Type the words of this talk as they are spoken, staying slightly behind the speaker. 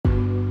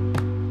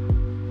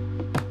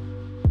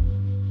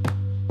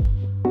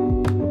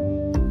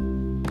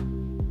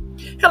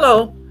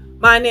Hello,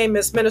 my name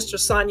is Minister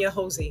Sonia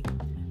Hosey,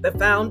 the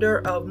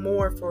founder of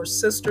More for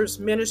Sisters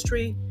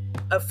Ministry,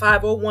 a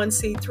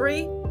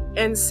 501c3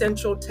 in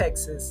Central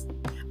Texas.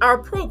 Our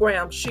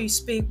program, She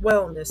Speak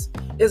Wellness,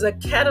 is a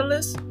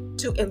catalyst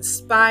to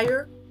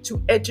inspire,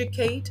 to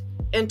educate,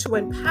 and to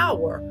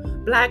empower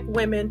Black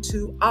women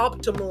to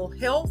optimal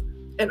health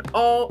in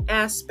all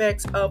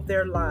aspects of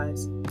their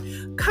lives.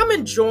 Come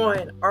and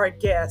join our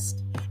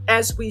guests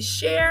as we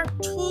share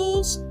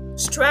tools,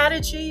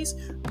 strategies,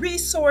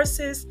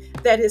 resources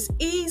that is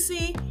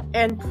easy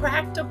and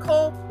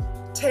practical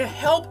to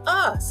help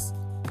us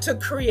to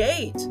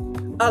create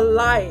a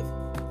life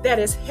that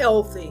is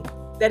healthy,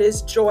 that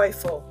is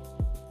joyful.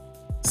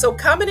 So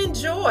come and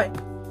enjoy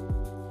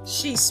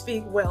She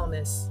Speak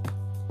Wellness.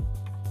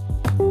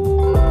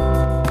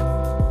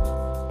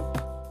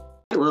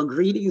 Well,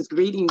 greetings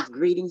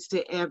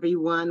to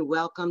everyone.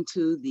 Welcome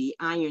to the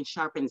Iron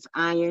Sharpens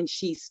Iron.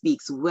 She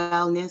Speaks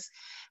Wellness.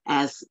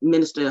 As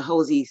Minister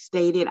Hosey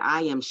stated,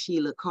 I am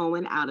Sheila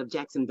Cohen out of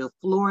Jacksonville,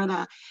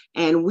 Florida,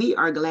 and we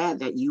are glad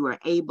that you are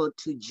able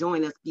to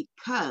join us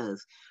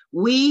because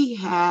we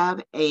have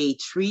a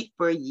treat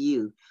for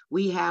you.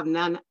 We have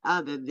none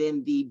other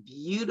than the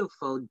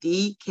beautiful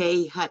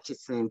D.K.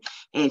 Hutchison,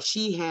 and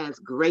she has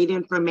great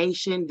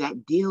information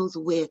that deals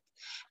with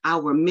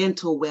our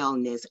mental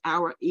wellness,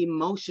 our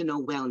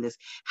emotional wellness,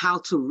 how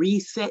to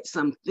reset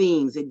some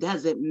things. It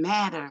doesn't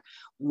matter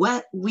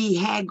what we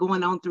had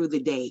going on through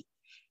the day.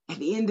 At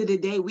the end of the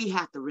day, we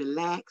have to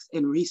relax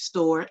and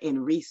restore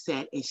and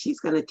reset. And she's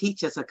going to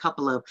teach us a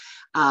couple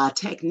of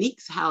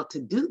techniques how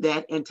to do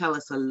that and tell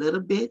us a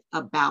little bit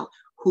about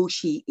who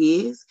she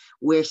is,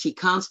 where she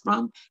comes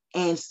from,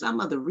 and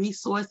some of the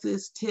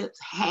resources, tips,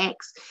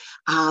 hacks,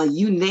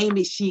 you name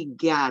it, she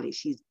got it.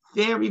 She's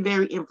very,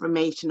 very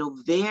informational,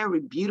 very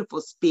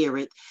beautiful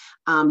spirit.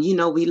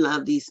 We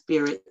love these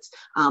spirits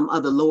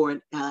of the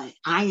Lord.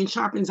 Iron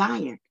sharpens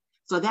iron.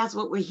 So that's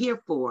what we're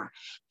here for.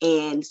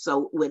 And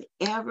so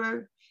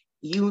whenever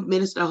you,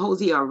 Minister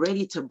Hosey, are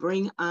ready to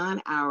bring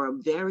on our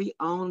very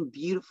own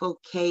beautiful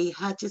Kay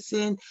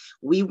Hutchison,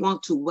 we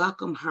want to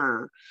welcome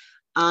her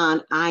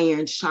on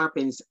Iron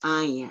Sharpens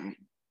Iron.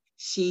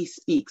 She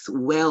Speaks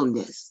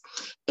Wellness.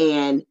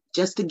 And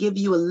just to give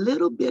you a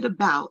little bit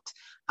about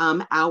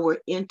our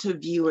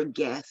interviewer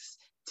guest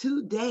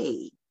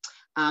today,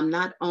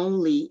 not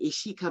only is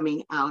she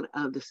coming out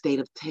of the state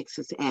of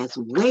Texas as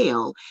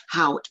well,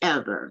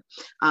 however,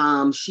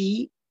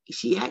 she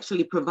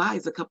actually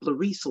provides a couple of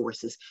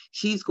resources.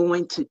 She's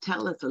going to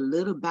tell us a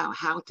little about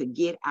how to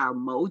get our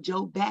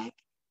mojo back.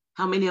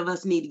 How many of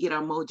us need to get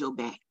our mojo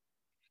back?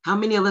 How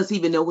many of us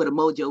even know what a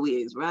mojo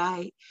is,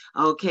 right?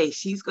 Okay,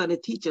 she's going to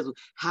teach us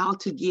how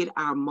to get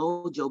our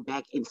mojo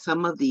back and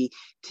some of the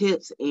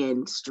tips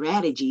and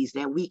strategies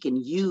that we can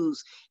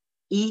use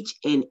each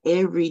and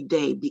every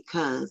day,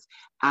 because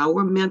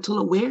our mental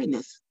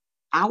awareness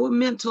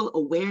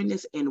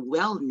and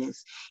wellness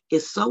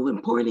is so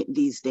important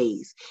these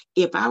days.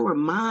 If our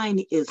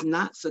mind is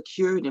not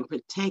secured and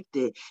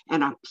protected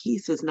and our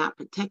peace is not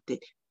protected,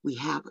 we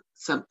have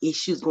some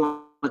issues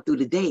going through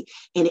the day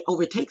and it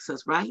overtakes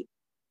us, right?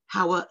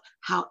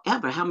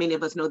 However, how many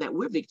of us know that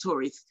we're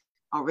victorious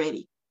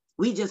already?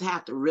 We just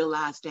have to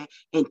realize that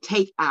and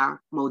take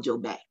our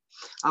mojo back.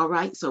 All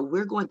right, so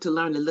we're going to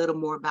learn a little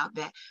more about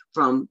that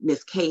from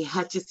Miss Kay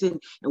Hutchison,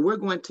 and we're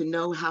going to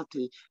know how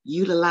to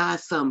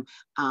utilize some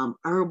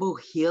herbal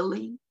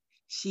healing.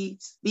 She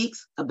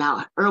speaks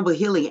about herbal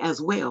healing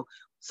as well.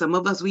 Some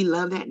of us, we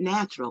love that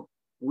natural.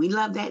 We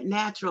love that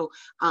natural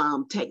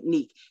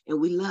technique,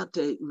 and we love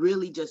to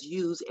really just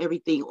use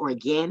everything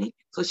organic.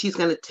 So she's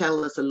going to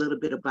tell us a little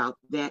bit about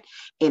that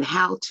and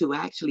how to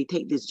actually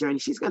take this journey.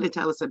 She's going to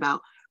tell us about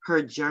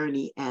her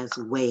journey as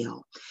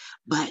well.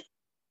 But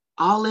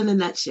all in a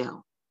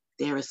nutshell,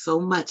 there is so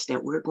much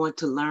that we're going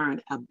to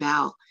learn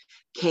about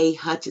Kay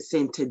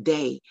Hutchison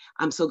today.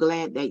 I'm so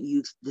glad that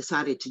you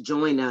decided to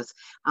join us.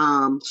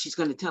 She's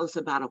going to tell us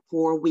about a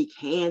 4-week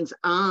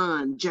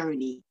hands-on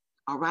journey,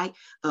 all right,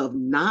 of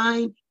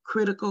 9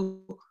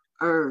 critical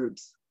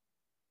herbs,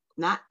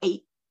 not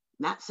 8,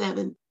 not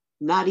 7,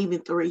 not even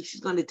 3. She's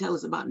going to tell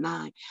us about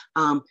 9,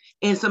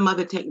 and some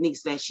other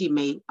techniques that she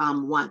may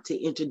want to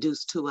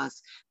introduce to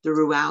us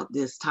throughout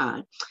this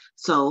time.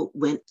 So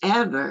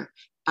whenever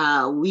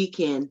we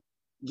can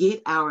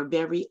get our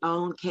very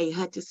own Kay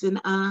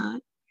Hutchison on,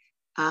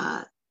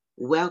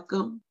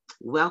 welcome,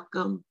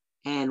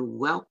 and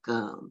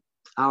welcome.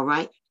 All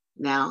right.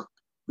 Now,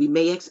 we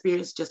may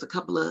experience just a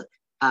couple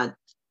of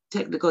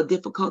technical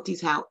difficulties.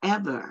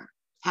 However,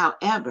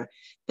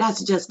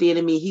 that's just the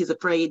enemy. He's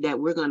afraid that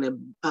we're going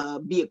to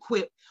be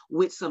equipped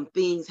with some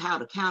things, how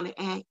to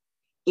counteract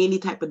any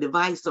type of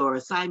device or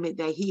assignment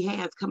that he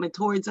has coming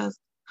towards us.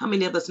 How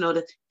many of us know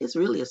that it's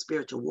really a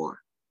spiritual war?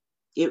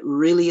 It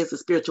really is a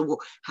spiritual war.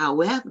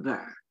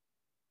 However,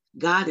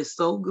 God is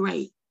so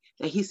great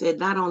that he said,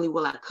 not only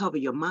will I cover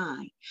your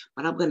mind,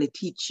 but I'm going to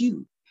teach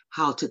you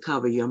how to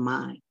cover your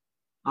mind.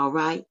 All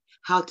right?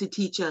 How to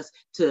teach us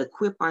to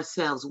equip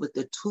ourselves with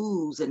the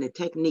tools and the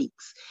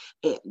techniques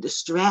and the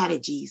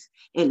strategies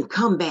and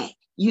come back,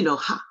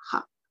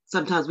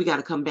 sometimes we got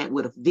to come back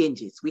with a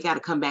vengeance. We got to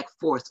come back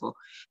forceful.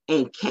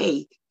 And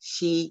Kay,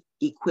 she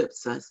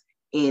equips us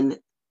in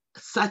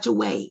such a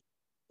way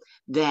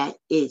that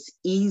it's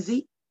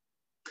easy,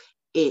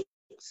 it's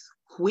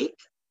quick,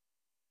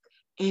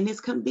 and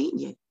it's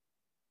convenient.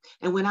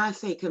 And when I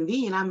say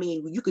convenient, I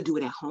mean you could do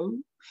it at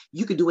home,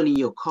 you could do it in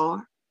your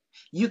car,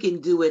 you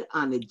can do it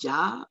on the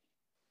job.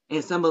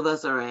 And some of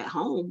us are at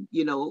home,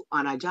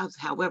 on our jobs.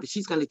 However,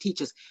 she's going to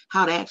teach us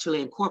how to actually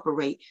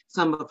incorporate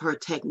some of her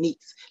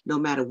techniques, no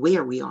matter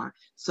where we are.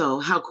 So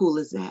how cool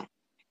is that?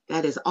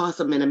 That is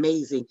awesome and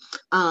amazing.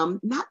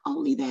 Not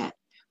only that,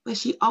 but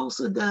she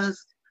also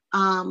does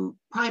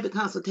private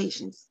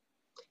consultations.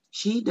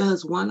 She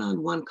does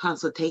one-on-one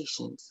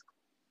consultations.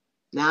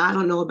 Now, I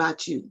don't know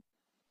about you,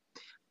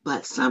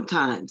 but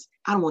sometimes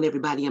I don't want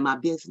everybody in my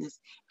business,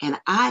 and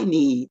I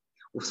need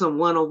some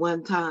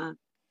one-on-one time.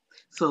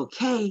 So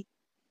Kay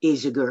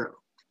is your girl.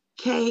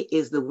 Kay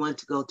is the one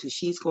to go to.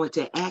 She's going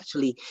to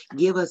actually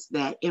give us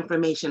that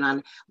information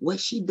on what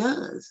she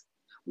does,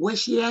 what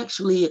she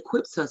actually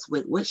equips us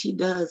with, what she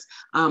does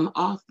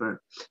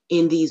offer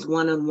in these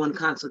one-on-one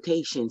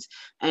consultations.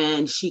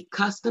 And she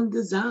custom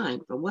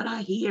designed, from what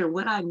I hear,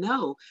 what I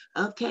know,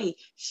 okay,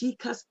 she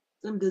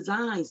custom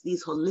designs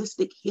these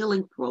holistic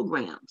healing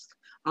programs.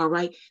 All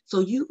right. So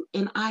you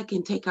and I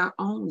can take our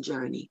own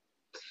journey,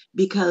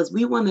 because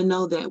we want to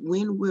know that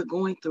when we're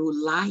going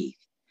through life,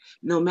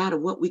 no matter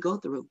what we go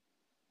through,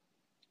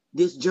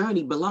 this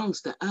journey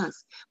belongs to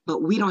us,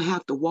 but we don't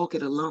have to walk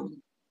it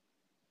alone.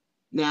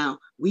 Now,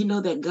 we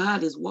know that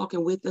God is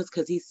walking with us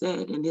because he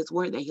said in his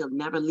word that he'll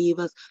never leave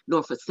us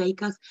nor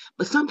forsake us.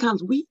 But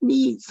sometimes we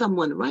need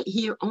someone right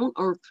here on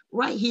earth,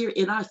 right here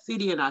in our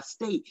city, in our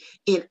state,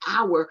 in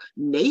our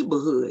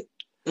neighborhood,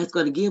 that's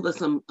going to give us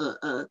some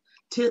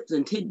tips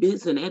and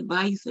tidbits and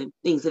advice and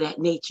things of that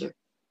nature.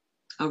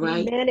 All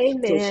right. Amen,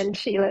 amen, So,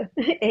 Sheila.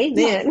 yes,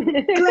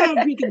 Amen.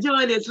 glad you can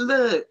join us.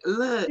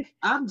 Look,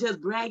 I'm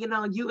just bragging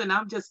on you, and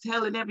I'm just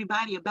telling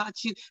everybody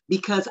about you,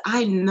 because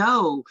I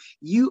know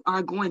you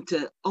are going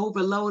to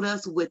overload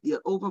us with the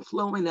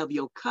overflowing of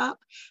your cup.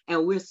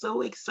 And we're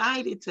so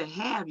excited to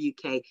have you,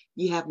 Kay.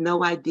 You have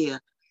no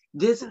idea.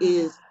 This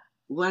is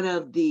one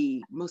of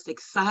the most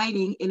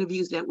exciting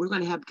interviews that we're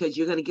going to have, because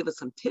you're going to give us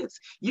some tips.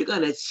 You're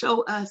going to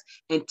show us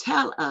and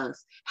tell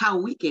us how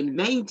we can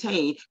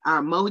maintain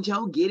our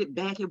mojo, get it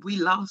back if we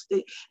lost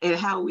it, and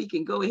how we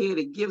can go ahead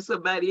and give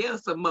somebody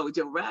else a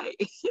mojo, right?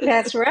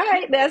 That's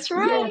right. That's Yes,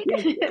 right.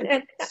 yes, yes. and,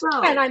 and So,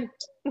 I'm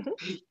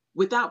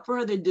without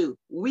further ado,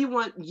 we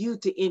want you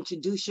to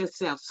introduce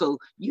yourself. So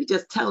you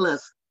just tell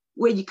us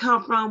where you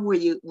come from,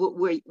 what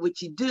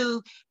you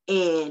do,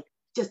 and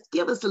just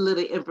give us a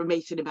little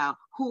information about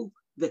who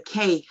the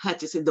Kay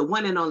Hutchinson, the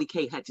one and only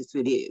Kay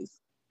Hutchinson is.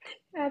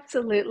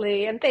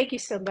 Absolutely. And thank you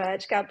so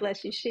much. God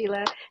bless you,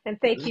 Sheila. And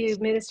thank you,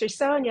 Minister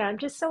Sonia. I'm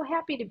just so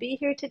happy to be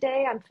here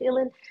today. I'm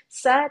feeling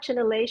such an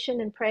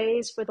elation and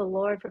praise for the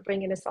Lord for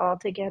bringing us all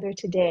together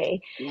today.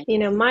 Yes. You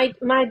know,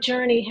 my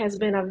journey has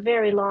been a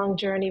very long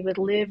journey with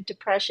lived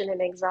depression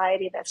and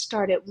anxiety that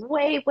started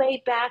way,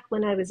 way back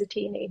when I was a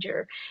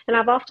teenager. And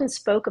I've often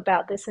spoke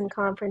about this in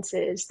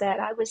conferences, that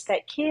I was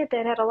that kid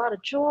that had a lot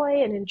of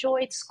joy and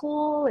enjoyed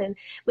school and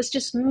was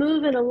just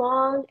moving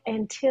along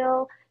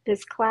until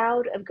this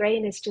cloud of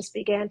grayness just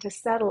began to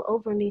settle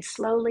over me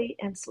slowly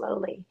and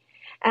slowly.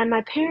 And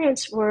my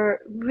parents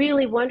were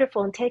really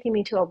wonderful in taking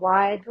me to a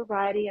wide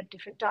variety of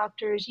different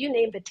doctors. You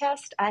name the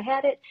test, I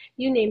had it.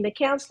 You name the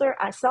counselor,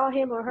 I saw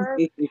him or her.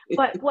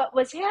 But what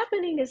was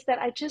happening is that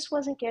I just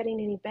wasn't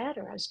getting any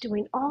better. I was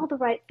doing all the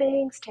right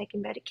things,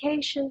 taking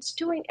medications,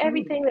 doing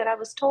everything that I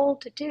was told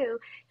to do,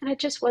 and I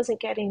just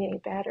wasn't getting any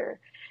better.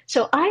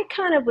 So I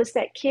kind of was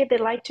that kid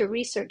that liked to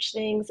research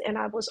things, and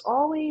I was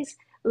always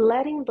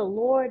letting the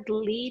Lord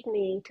lead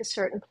me to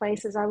certain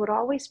places. I would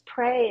always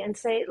pray and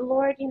say,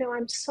 Lord,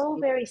 I'm so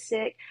very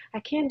sick. I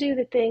can't do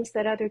the things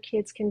that other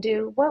kids can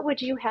do. What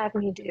would you have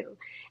me do?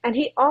 And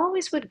he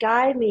always would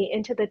guide me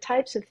into the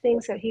types of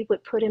things that he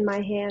would put in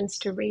my hands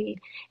to read.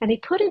 And he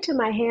put into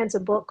my hands a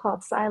book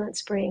called Silent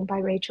Spring by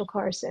Rachel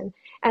Carson.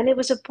 And it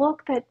was a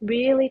book that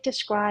really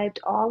described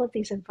all of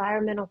these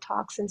environmental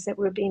toxins that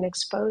we're being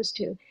exposed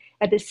to.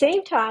 At the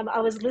same time, I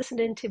was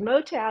listening to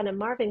Motown and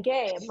Marvin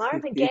Gaye. And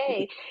Marvin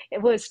Gaye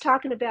was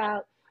talking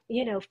about,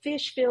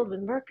 fish filled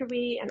with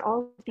mercury and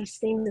all of these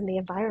things in the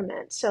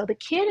environment. So the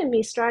kid in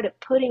me started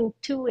putting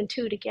two and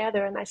two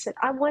together. And I said,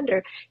 I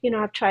wonder,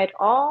 I've tried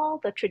all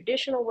the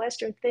traditional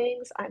Western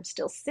things. I'm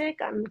still sick.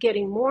 I'm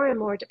getting more and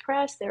more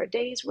depressed. There are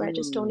days where I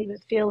just don't even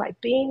feel like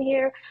being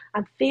here.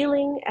 I'm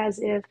feeling as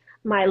if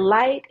my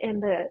light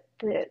and the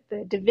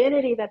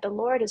divinity that the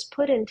Lord has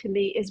put into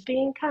me is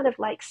being kind of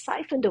like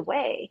siphoned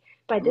away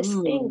by this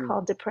thing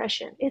called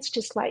depression. It's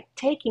just like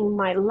taking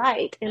my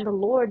light and the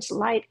Lord's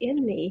light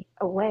in me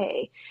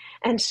away.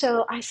 And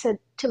so I said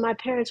to my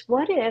parents,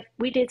 what if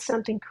we did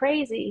something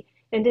crazy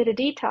and did a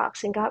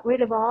detox and got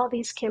rid of all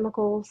these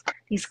chemicals,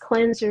 these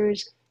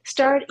cleansers,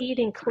 start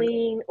eating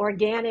clean,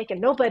 organic, and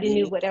nobody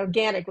knew what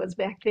organic was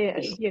back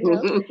then,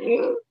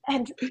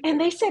 And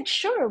they said,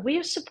 sure,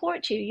 we'll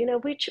support you.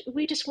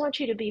 We just want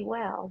you to be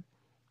well.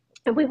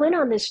 And we went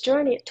on this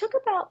journey. It took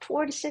about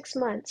 4 to 6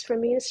 months for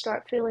me to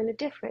start feeling a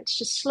difference,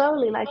 just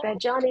slowly, like that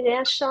Johnny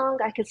Nash song,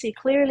 I can see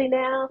clearly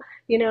now,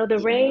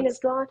 the rain is Yes.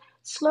 gone.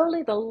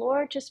 Slowly, the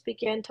Lord just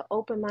began to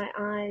open my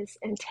eyes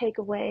and take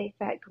away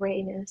that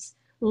grayness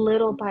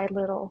little by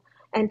little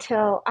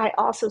until I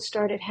also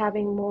started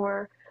having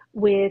more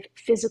with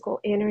physical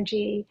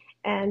energy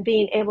and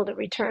being able to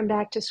return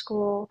back to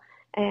school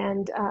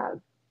and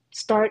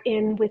start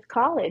in with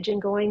college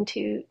and going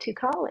to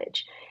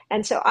college.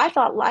 And so I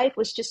thought life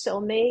was just so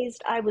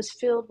amazed. I was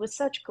filled with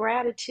such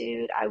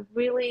gratitude. I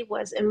really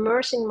was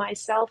immersing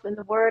myself in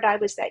the word. I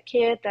was that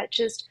kid that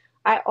just,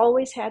 I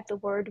always had the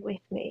word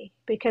with me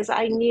because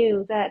I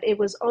knew that it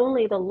was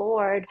only the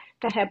Lord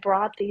that had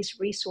brought these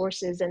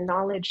resources and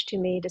knowledge to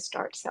me to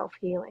start self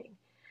healing.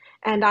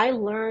 And I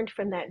learned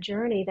from that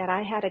journey that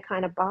I had a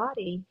kind of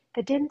body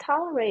that didn't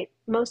tolerate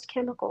most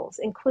chemicals,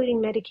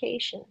 including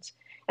medications.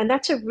 And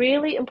that's a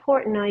really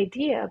important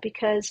idea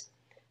because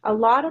a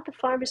lot of the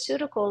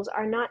pharmaceuticals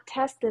are not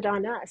tested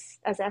on us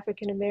as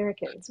African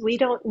Americans. We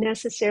don't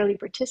necessarily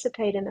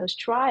participate in those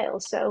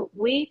trials, so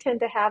we tend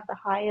to have the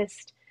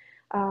highest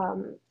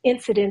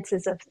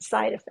incidences of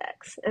side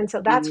effects. And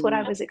so that's what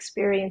I was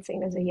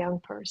experiencing as a young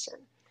person.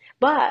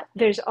 But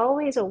there's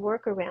always a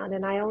workaround.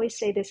 And I always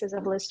say this as a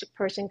holistic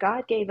person.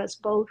 God gave us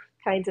both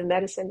kinds of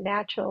medicine,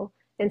 natural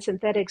and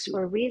synthetics,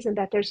 for a reason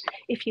that there's,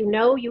 if you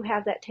know you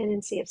have that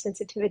tendency of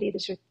sensitivity,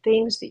 there's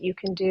things that you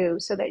can do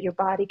so that your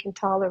body can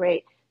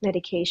tolerate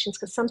medications,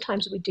 because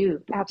sometimes we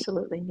do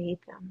absolutely need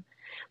them.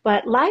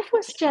 But life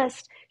was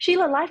just,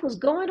 Sheila, life was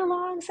going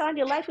along.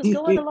 Sonia, life was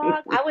going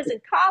along. I was in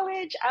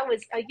college. I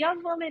was a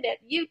young woman at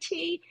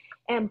UT.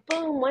 And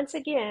boom, once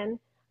again,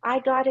 I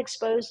got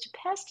exposed to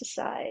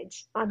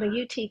pesticides on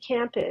the UT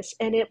campus,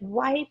 and it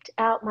wiped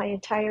out my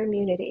entire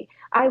immunity.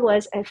 I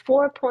was a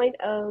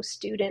 4.0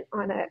 student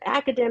on an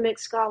academic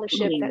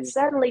scholarship that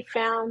suddenly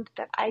found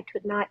that I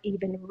could not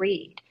even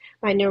read.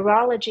 My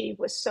neurology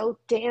was so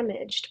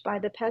damaged by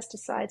the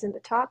pesticides and the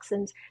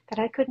toxins that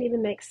I couldn't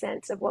even make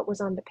sense of what was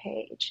on the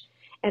page.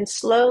 And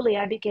slowly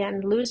I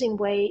began losing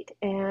weight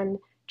and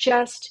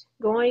just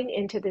going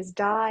into this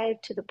dive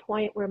to the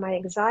point where my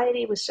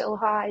anxiety was so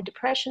high,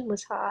 depression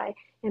was high,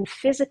 and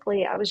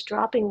physically I was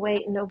dropping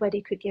weight and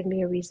nobody could give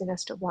me a reason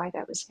as to why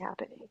that was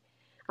happening.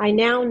 I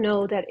now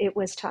know that it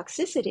was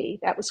toxicity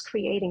that was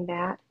creating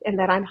that, and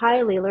that I'm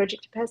highly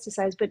allergic to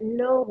pesticides, but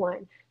no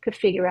one could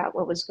figure out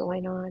what was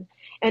going on.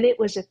 And it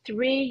was a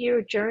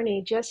 3-year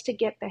journey just to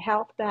get the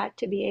health back,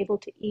 to be able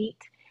to eat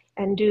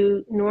and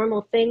do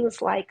normal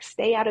things like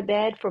stay out of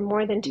bed for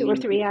more than 2 or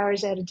 3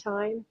 hours at a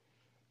time.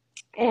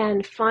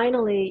 And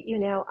finally,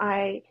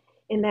 I,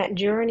 in that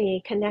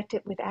journey,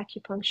 connected with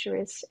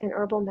acupuncturists and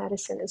herbal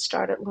medicine and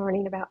started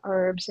learning about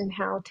herbs and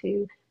how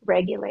to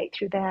regulate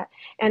through that.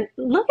 And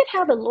look at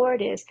how the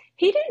Lord is.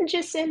 He didn't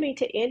just send me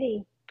to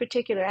any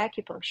particular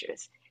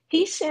acupuncturist.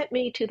 He sent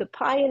me to the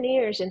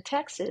pioneers in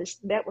Texas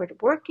that were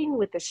working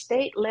with the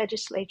state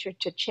legislature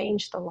to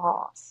change the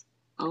laws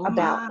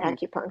about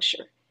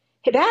acupuncture.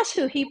 That's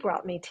who he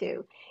brought me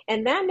to.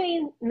 And that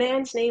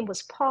man's name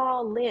was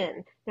Paul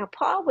Lynn. Now,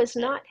 Paul was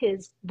not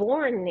his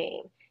born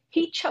name.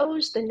 He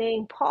chose the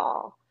name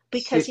Paul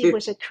because he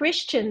was a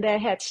Christian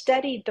that had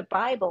studied the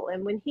Bible.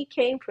 And when he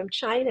came from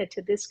China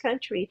to this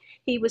country,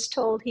 he was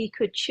told he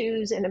could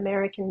choose an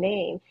American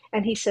name.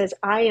 And he says,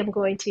 I am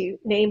going to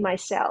name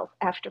myself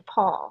after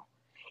Paul.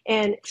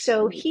 And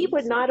so he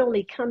would not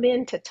only come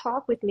in to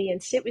talk with me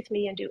and sit with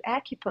me and do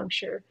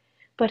acupuncture,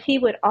 but he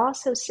would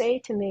also say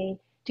to me,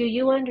 do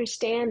you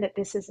understand that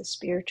this is a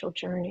spiritual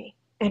journey?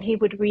 And he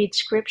would read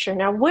scripture.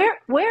 Now, where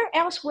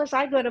else was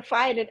I going to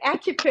find an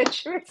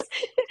acupuncturist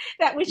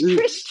that was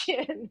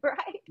Christian,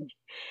 right?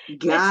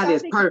 God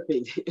is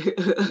perfect.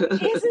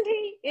 Isn't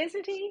he?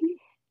 Isn't he?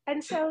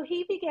 And so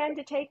he began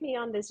to take me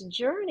on this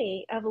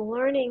journey of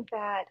learning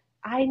that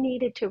I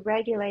needed to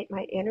regulate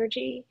my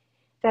energy,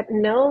 that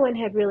no one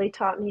had really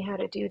taught me how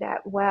to do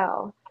that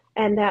well.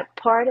 And that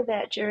part of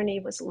that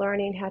journey was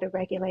learning how to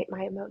regulate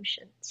my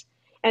emotions.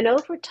 And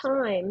over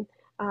time,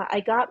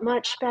 I got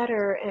much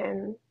better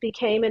and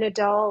became an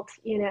adult,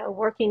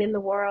 working in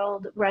the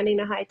world, running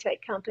a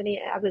high-tech company.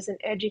 I was an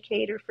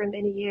educator for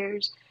many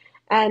years.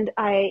 And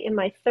I, in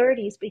my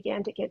 30s,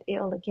 began to get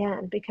ill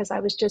again because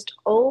I was just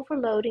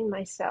overloading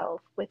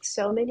myself with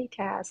so many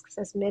tasks,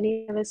 as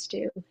many of us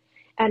do.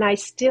 And I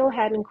still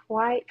hadn't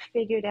quite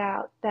figured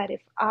out that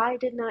if I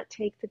did not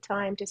take the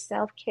time to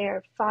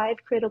self-care 5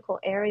 critical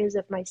areas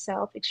of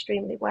myself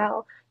extremely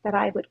well, that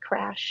I would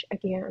crash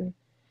again.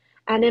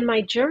 And in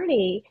my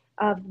journey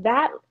of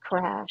that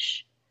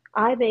crash,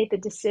 I made the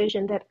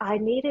decision that I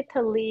needed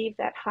to leave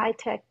that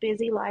high-tech,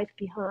 busy life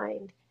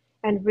behind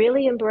and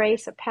really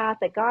embrace a path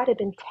that God had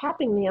been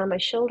tapping me on my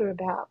shoulder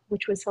about,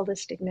 which was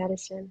holistic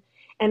medicine.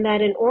 And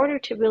that in order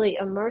to really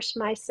immerse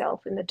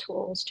myself in the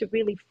tools to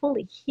really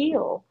fully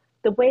heal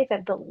the way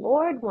that the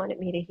Lord wanted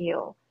me to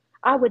heal,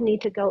 I would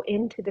need to go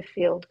into the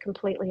field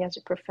completely as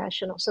a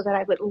professional so that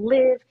I would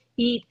live,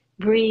 eat,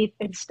 breathe,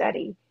 and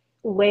study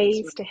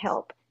ways to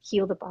help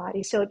heal the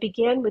body. So it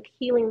began with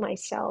healing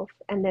myself,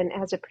 and then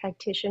as a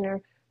practitioner,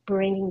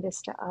 bringing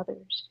this to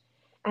others.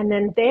 And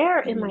then there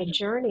in my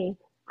journey,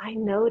 I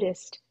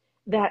noticed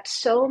that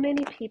so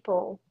many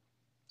people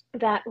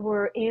that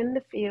were in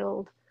the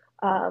field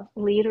of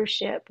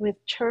leadership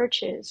with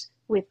churches,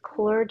 with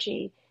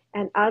clergy,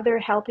 and other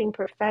helping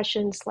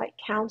professions like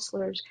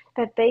counselors,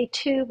 that they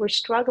too were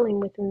struggling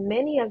with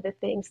many of the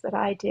things that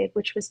I did,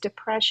 which was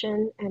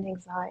depression and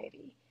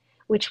anxiety,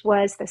 which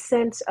was the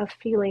sense of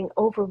feeling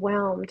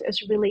overwhelmed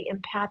as really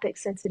empathic,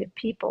 sensitive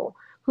people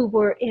who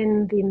were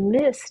in the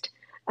midst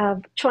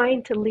of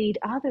trying to lead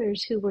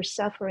others who were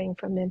suffering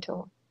from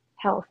mental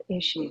health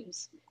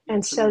issues.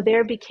 And so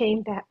there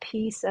became that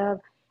piece of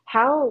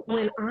how,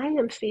 when I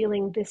am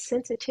feeling this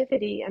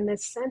sensitivity and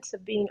this sense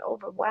of being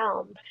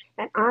overwhelmed,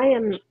 and I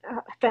am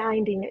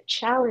finding it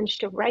challenged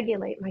to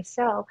regulate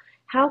myself,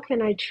 how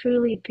can I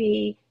truly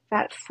be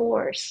that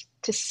force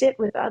to sit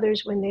with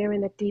others when they're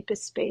in the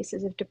deepest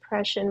spaces of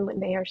depression, when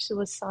they are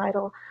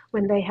suicidal,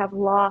 when they have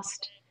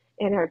lost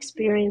and are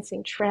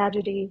experiencing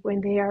tragedy,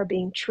 when they are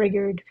being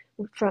triggered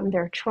from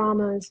their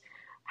traumas?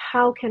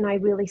 How can I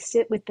really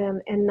sit with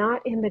them and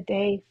not in the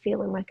day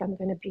feeling like I'm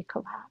going to be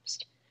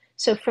collapsed?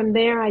 So from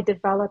there, I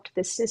developed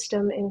the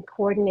system in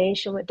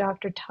coordination with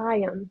Dr.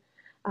 Tyam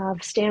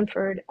of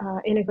Stanford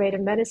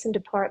Integrative Medicine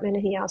Department,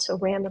 and he also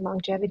ran the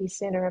Longevity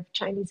Center of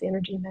Chinese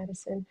Energy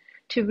Medicine,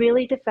 to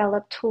really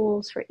develop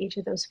tools for each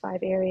of those 5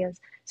 areas.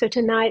 So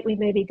tonight we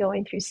may be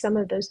going through some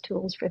of those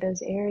tools for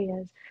those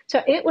areas.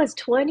 So it was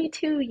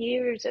 22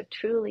 years of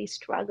truly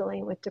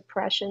struggling with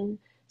depression,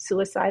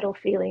 suicidal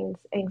feelings,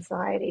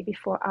 anxiety,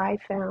 before I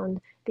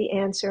found the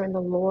answer, and the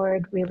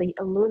Lord really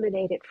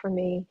illuminated for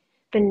me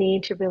the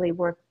need to really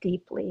work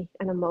deeply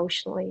and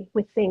emotionally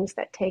with things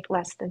that take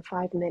less than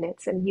 5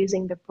 minutes, and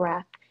using the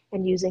breath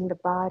and using the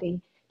body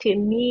to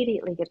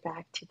immediately get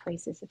back to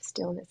places of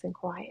stillness and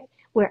quiet,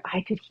 where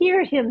I could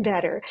hear him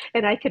better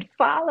and I could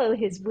follow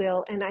his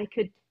will and I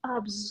could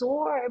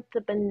absorb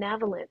the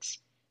benevolence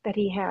that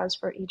he has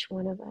for each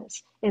one of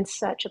us in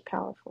such a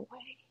powerful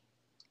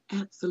way.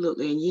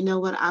 Absolutely. And you know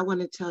what I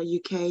want to tell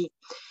you, Kay?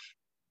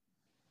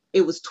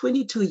 It was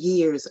 22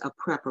 years of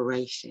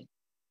preparation.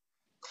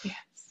 Yes.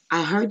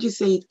 I heard you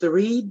say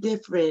 3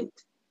 different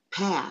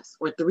paths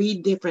or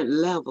 3 different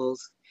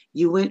levels.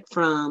 You went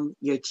from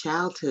your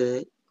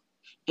childhood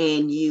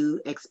and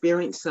you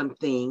experienced some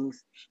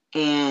things,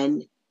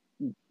 and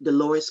the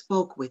Lord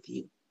spoke with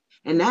you.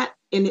 And that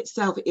in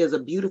itself is a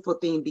beautiful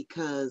thing,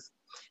 because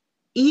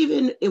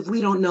even if we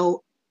don't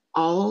know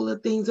all the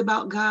things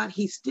about God,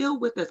 he's still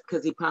with us,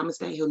 because he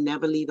promised that he'll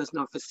never leave us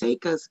nor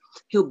forsake us.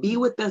 He'll be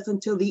with us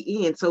until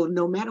the end. So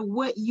no matter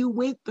what you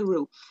went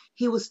through,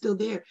 he was still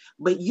there.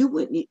 But you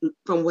went,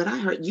 from what I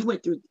heard, you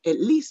went through at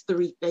least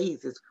 3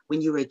 phases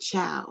when you were a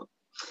child.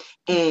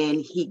 And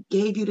he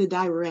gave you the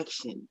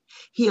direction.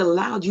 He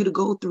allowed you to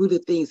go through the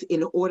things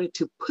in order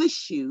to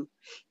push you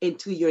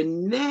into your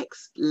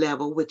next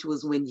level, which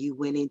was when you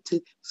went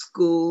into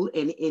school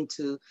and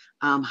into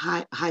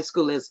high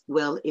school, as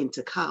well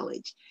into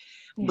college.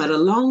 Yeah. But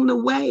along the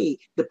way,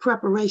 the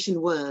preparation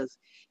was,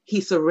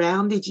 he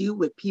surrounded you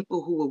with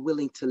people who were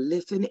willing to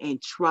listen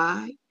and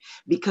try,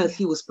 because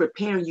he was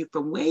preparing you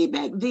from way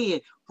back then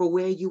for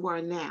where you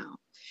are now.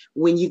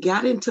 When you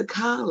got into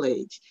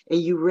college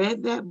and you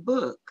read that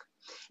book,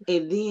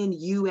 and then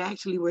you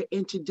actually were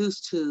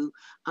introduced to,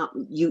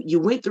 you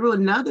went through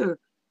another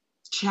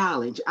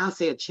challenge. I'll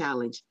say a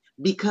challenge,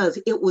 because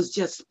it was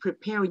just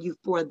preparing you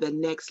for the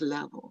next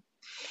level.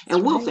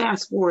 And we'll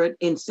fast forward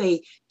and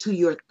say to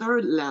your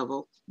 3rd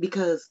level,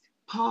 because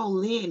Paul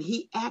Lynn,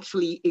 he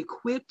actually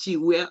equipped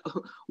you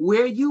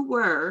where you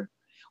were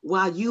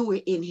while you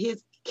were in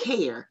his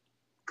care.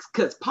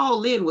 Because Paul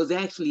Lynn was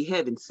actually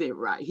heaven sent,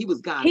 right? He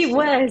was God. He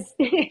was.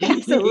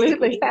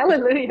 Absolutely.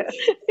 Hallelujah.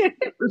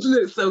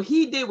 So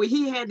he did what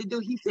he had to do.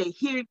 He said,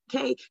 here,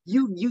 Kay,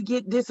 you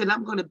get this, and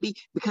I'm going to be,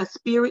 because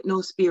spirit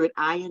knows spirit,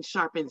 iron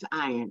sharpens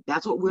iron.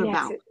 That's what we're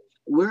about.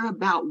 We're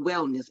about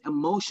wellness,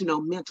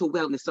 emotional, mental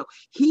wellness. So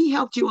he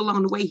helped you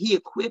along the way. He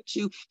equipped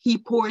you. He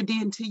poured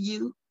into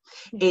you.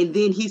 And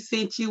then he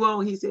sent you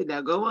on. He said, now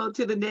go on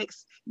to the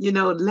next,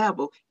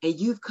 level. And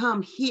you've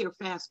come here,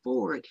 fast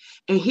forward.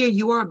 And here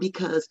you are,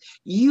 because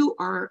you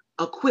are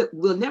equipped.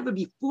 We'll never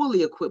be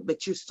fully equipped,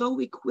 but you're so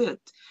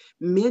equipped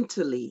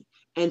mentally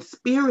and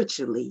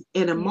spiritually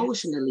and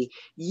emotionally.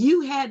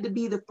 You had to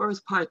be the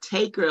first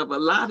partaker of a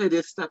lot of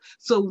this stuff.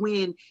 So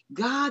when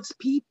God's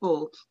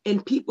people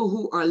and people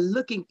who are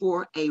looking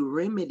for a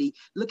remedy,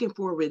 looking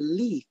for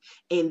relief,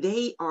 and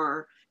they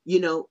are,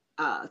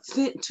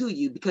 sent to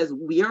you, because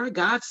we are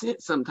God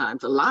sent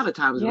sometimes, a lot of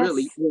times,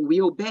 really, when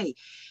we obey,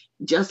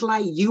 just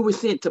like you were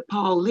sent to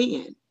Paul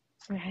Lynn.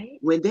 Right.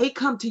 When they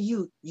come to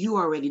you, you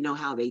already know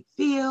how they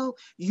feel.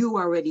 You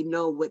already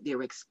know what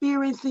they're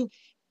experiencing.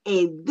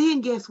 And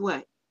then guess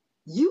what?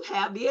 You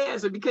have the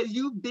answer, because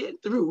you've been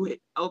through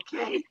it.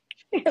 Okay.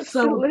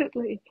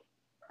 Absolutely. So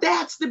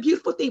that's the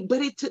beautiful thing.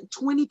 But it took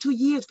 22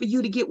 years for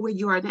you to get where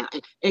you are now.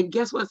 And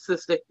guess what,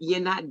 sister? You're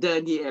not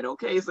done yet.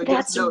 Okay. So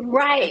that's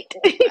right.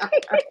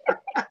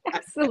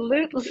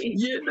 Absolutely.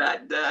 You're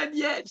not done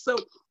yet. So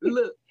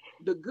look,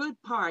 the good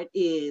part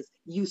is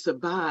you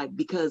survive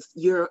because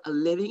you're a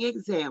living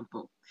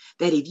example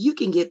that if you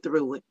can get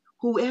through it,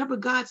 whoever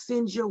God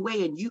sends your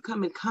way and you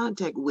come in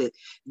contact with,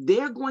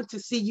 they're going to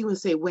see you and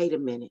say, wait a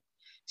minute,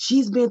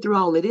 she's been through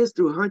all of this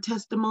through her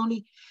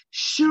testimony.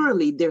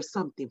 Surely there's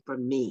something for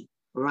me,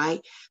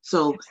 right?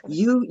 So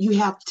you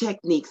have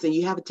techniques and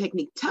you have a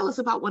technique. Tell us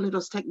about one of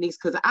those techniques,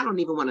 because I don't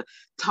even want to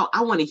talk.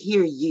 I want to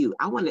hear you.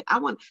 I want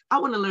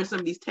to learn some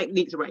of these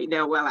techniques right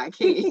now while I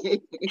can.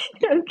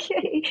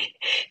 Okay.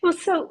 Well,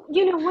 so,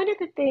 one of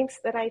the things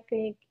that I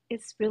think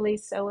is really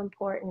so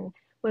important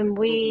when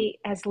we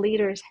as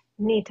leaders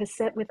need to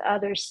sit with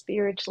others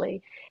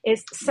spiritually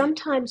is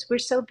sometimes we're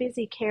so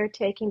busy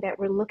caretaking that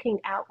we're looking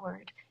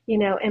outward,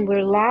 and we're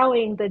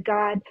allowing the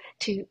God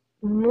to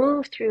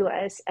move through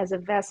us as a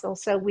vessel.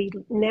 So we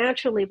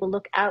naturally will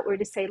look outward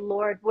to say,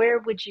 Lord, where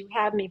would you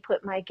have me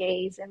put my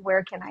gaze and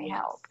where can I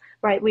help?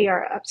 Right? We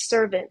are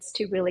servants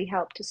to really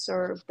help to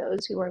serve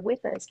those who are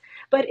with us.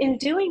 But in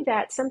doing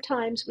that,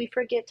 sometimes we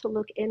forget to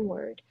look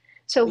inward.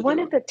 So one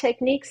of the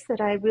techniques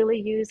that I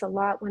really use a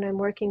lot when I'm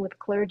working with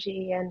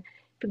clergy and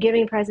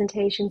giving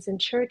presentations in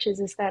churches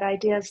is that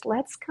idea is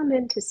let's come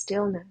into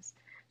stillness.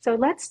 So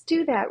let's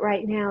do that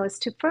right now, is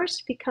to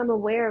first become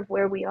aware of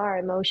where we are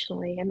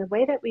emotionally. And the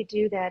way that we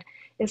do that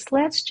is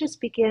let's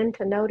just begin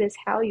to notice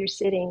how you're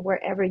sitting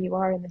wherever you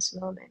are in this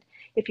moment.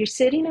 If you're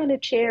sitting on a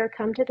chair,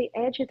 come to the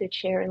edge of the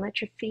chair and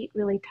let your feet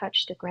really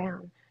touch the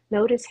ground.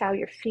 Notice how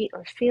your feet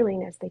are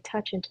feeling as they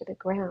touch into the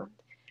ground.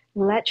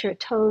 Let your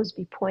toes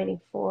be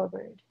pointing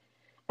forward.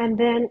 And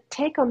then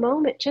take a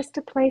moment just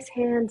to place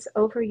hands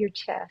over your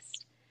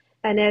chest.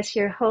 And as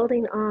you're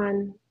holding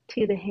on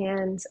to the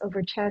hands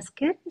over chest,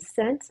 get a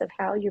sense of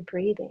how you're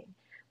breathing.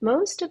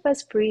 Most of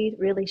us breathe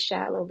really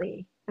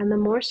shallowly. And the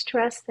more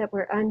stress that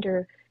we're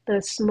under,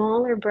 the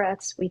smaller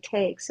breaths we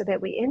take, so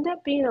that we end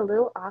up being a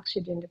little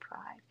oxygen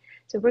deprived.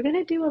 So we're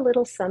going to do a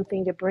little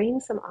something to bring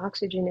some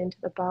oxygen into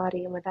the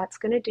body. And what that's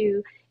going to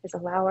do is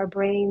allow our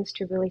brains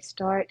to really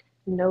start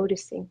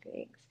noticing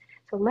things.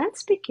 So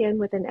let's begin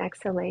with an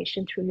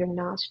exhalation through your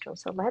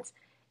nostrils. So let's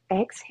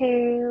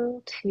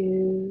exhale,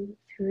 2,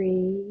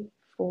 3,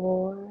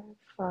 4,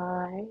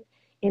 5.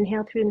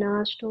 Inhale through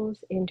nostrils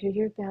into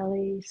your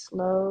belly,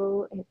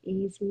 slow and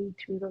easy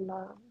through the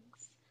lungs.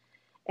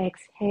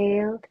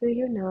 Exhale through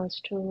your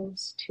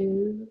nostrils,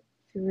 2,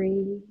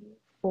 3,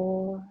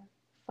 4,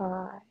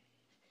 5.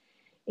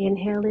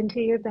 Inhale into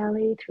your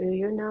belly through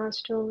your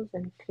nostrils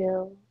and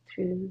fill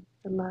through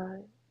the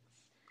lungs.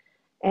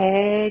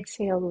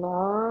 Exhale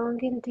long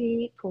and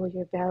deep, pull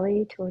your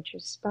belly towards your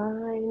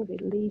spine,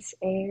 release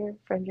air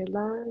from your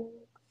lungs.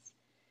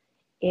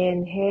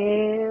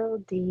 Inhale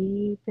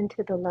deep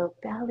into the low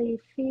belly,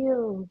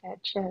 feel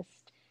that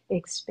chest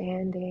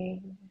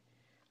expanding.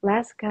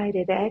 Last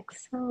guided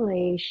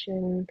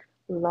exhalation,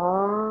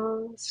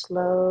 long,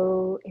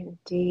 slow, and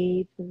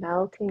deep,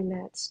 melting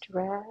that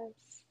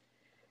stress.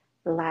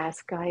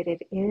 Last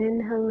guided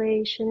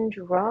inhalation,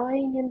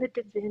 drawing in the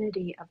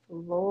divinity of the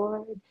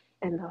Lord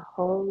and the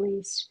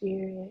Holy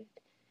Spirit.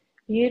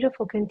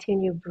 Beautiful.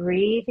 Continue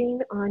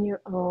breathing on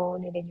your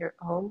own and in your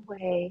own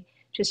way,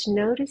 just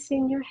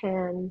noticing your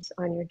hands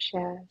on your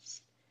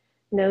chest,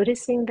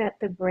 noticing that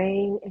the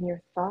brain and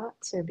your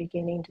thoughts are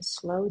beginning to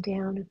slow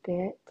down a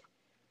bit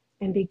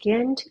and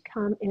begin to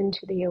come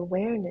into the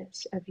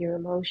awareness of your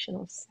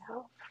emotional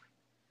self.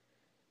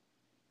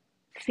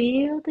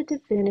 Feel the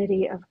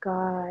divinity of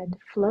God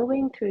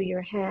flowing through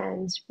your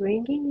hands,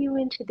 bringing you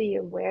into the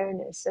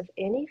awareness of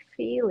any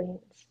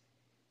feelings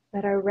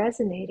that are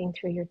resonating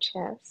through your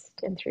chest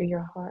and through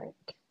your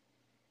heart.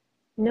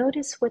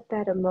 Notice what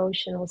that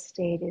emotional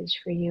state is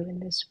for you in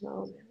this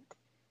moment.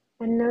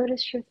 And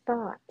notice your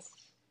thoughts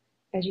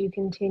as you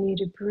continue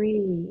to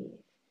breathe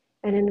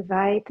and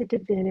invite the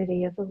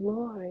divinity of the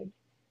Lord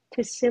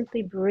to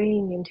simply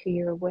bring into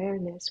your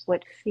awareness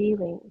what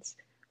feelings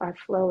are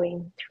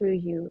flowing through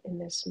you in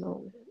this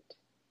moment.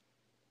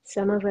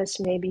 Some of us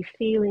may be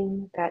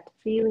feeling that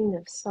feeling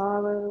of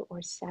sorrow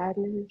or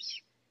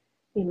sadness.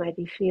 We might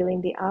be feeling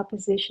the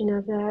opposition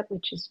of that,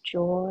 which is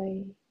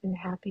joy and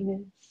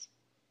happiness.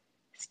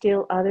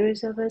 Still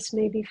others of us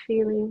may be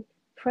feeling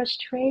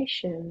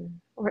frustration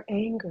or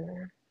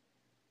anger,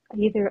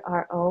 either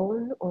our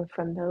own or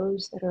from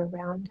those that are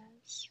around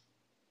us.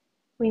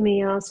 We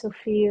may also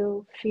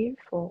feel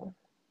fearful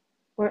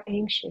or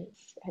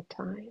anxious at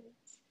times.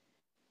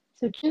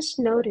 So just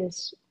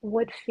notice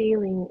what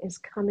feeling is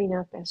coming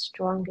up as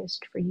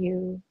strongest for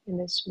you in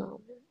this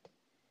moment.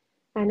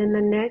 And in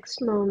the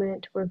next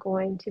moment, we're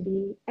going to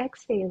be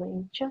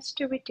exhaling just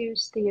to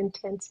reduce the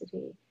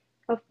intensity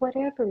of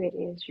whatever it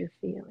is you're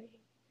feeling.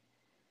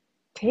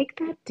 Take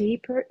that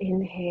deeper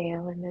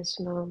inhale in this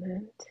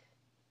moment.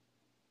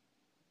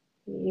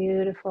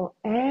 Beautiful.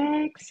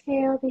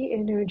 Exhale the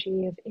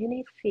energy of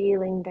any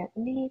feeling that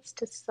needs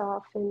to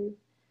soften,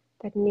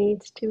 that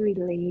needs to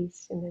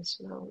release in this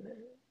moment.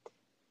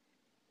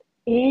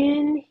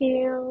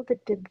 Inhale the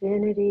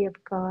divinity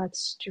of God's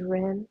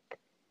strength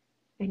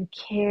and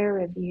care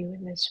of you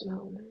in this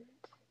moment.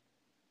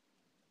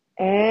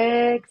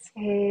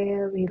 Exhale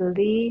exhale,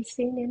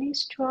 releasing any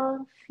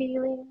strong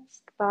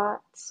feelings,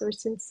 thoughts, or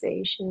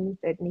sensations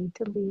that need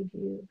to leave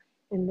you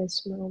in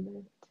this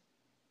moment.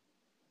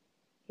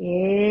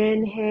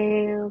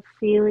 Inhale,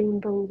 feeling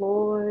the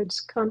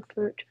Lord's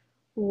comfort,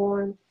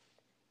 warmth,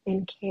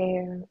 and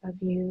care of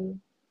you.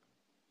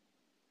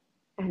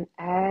 And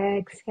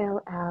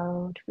exhale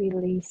out,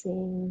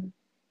 releasing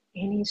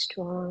any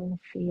strong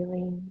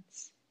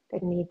feelings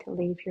that need to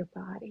leave your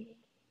body.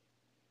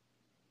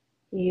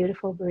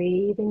 Beautiful.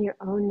 Breathe in your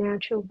own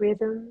natural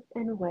rhythm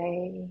and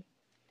way.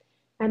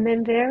 And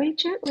then very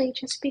gently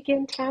just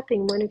begin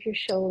tapping one of your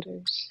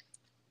shoulders.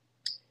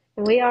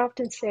 And we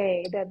often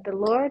say that the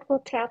Lord will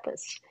tap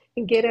us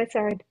and get us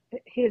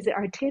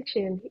our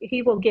attention.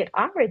 He will get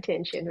our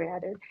attention,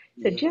 rather.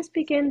 So Yes. just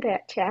begin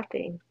that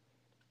tapping.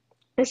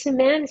 Just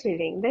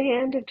imagining the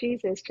hand of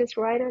Jesus just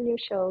right on your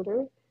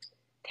shoulder,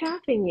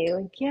 tapping you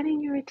and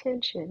getting your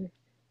attention,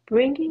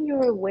 bringing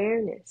your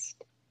awareness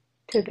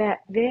to that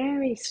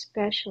very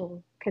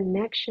special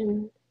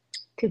connection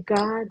to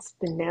God's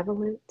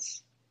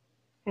benevolence.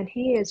 And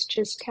He is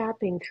just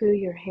tapping through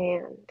your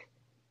hand,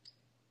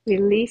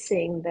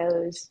 releasing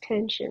those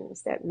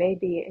tensions that may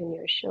be in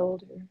your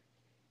shoulder,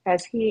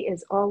 as He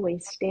is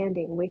always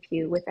standing with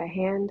you with a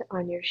hand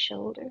on your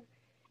shoulder,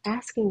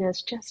 asking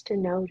us just to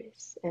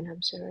notice and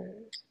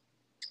observe.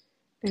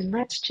 Then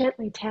let's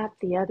gently tap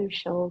the other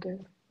shoulder,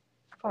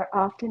 for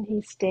often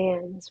He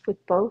stands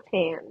with both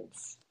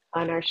hands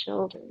on our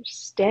shoulders,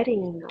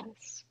 steadying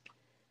us.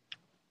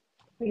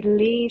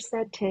 Release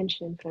that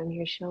tension from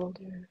your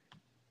shoulder.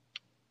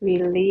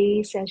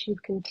 Release as you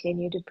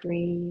continue to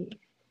breathe,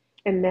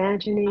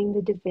 imagining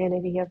the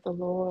divinity of the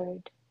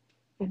Lord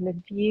and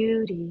the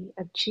beauty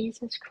of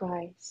Jesus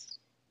Christ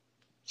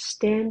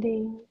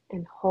standing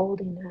and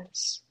holding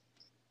us,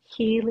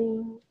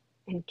 healing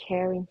and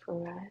caring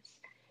for us.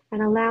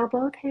 And allow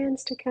both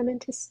hands to come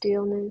into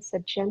stillness, a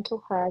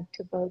gentle hug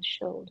to both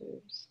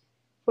shoulders.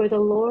 For the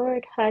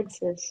Lord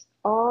hugs us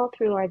all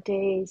through our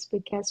days,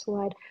 but guess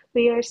what?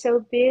 We are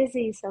so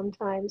busy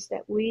sometimes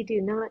that we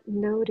do not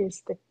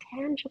notice the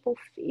tangible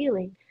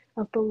feeling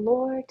of the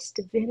Lord's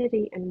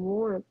divinity and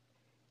warmth,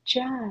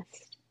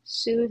 just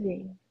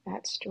soothing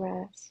that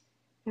stress.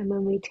 And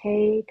when we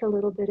take a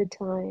little bit of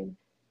time,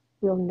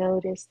 we'll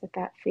notice that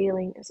that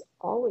feeling is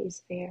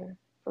always there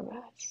for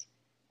us,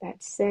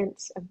 that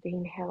sense of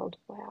being held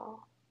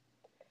well.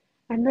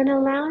 And then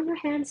allow your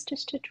hands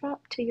just to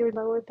drop to your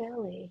lower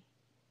belly,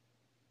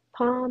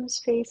 palms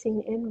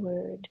facing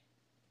inward,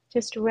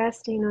 just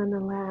resting on the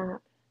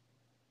lap.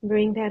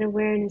 Bring that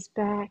awareness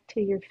back to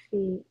your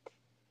feet,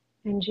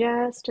 and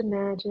just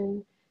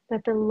imagine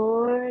that the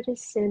Lord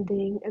is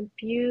sending a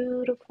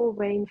beautiful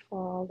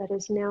rainfall that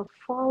is now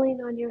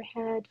falling on your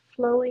head,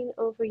 flowing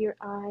over your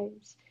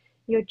eyes,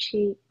 your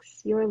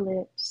cheeks, your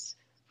lips,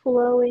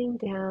 flowing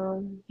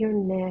down your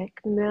neck,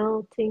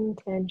 melting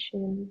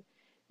tension,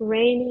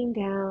 raining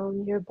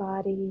down your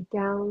body,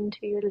 down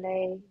to your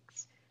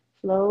legs,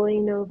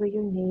 flowing over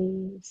your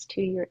knees,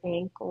 to your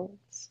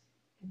ankles,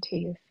 and to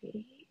your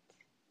feet.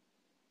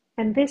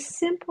 And this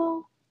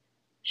simple,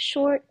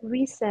 short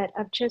reset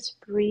of just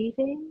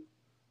breathing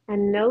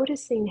and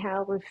noticing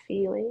how we're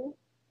feeling,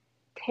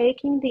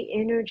 taking the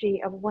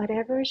energy of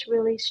whatever's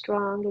really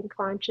strong and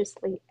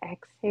consciously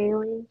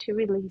exhaling to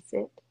release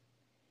it,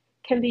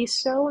 can be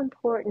so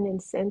important in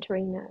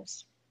centering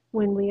us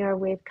when we are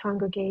with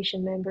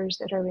congregation members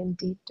that are in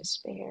deep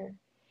despair.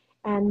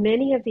 And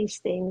many of these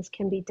things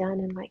can be done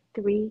in like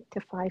 3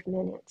 to 5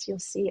 minutes. You'll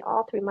see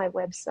all through my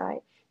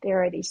website,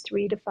 there are these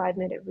 3 to 5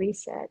 minute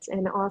resets,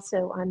 and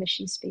also on the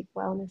She Speak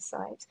Wellness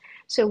sites.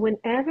 So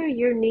whenever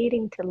you're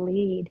needing to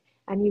lead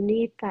and you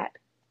need that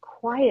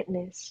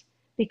quietness,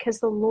 because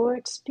the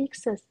Lord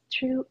speaks us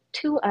to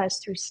us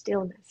through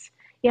stillness.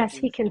 Yes,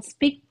 He can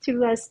speak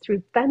to us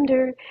through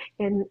thunder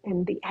and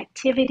the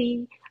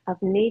activity of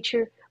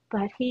nature,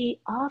 but He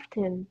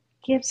often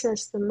gives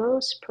us the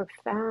most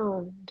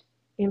profound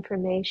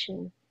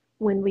information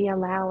when we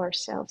allow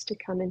ourselves to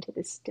come into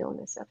the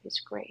stillness of His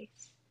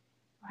grace,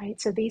 right?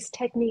 So these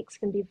techniques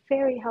can be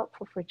very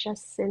helpful for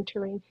just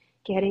centering,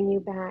 getting you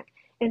back.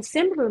 And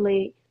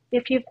similarly,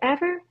 if you've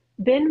ever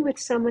been with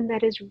someone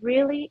that is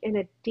really in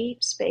a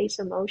deep space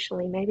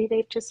emotionally, maybe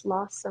they've just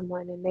lost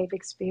someone and they've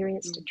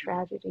experienced a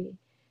tragedy,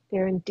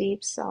 they're in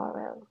deep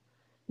sorrow.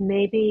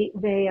 Maybe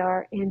they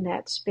are in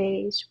that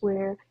space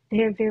where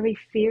they're very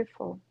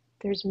fearful.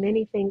 There's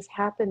many things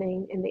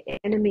happening and the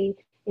enemy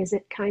is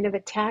it kind of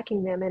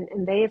attacking them,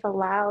 and they've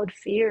allowed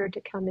fear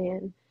to come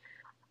in.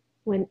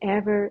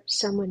 Whenever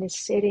someone is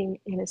sitting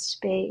in a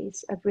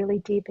space of really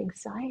deep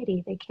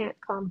anxiety, they can't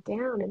calm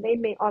down, and they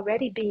may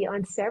already be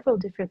on several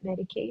different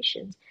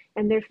medications,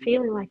 and they're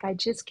feeling like, I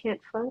just can't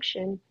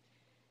function.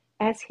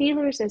 As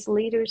healers, as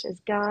leaders,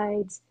 as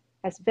guides,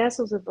 as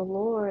vessels of the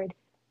Lord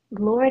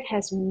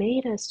has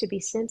made us to be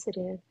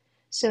sensitive.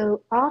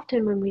 So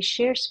often when we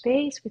share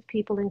space with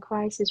people in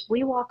crisis,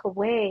 we walk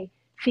away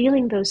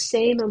feeling those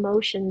same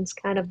emotions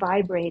kind of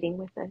vibrating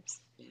with us.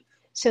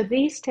 So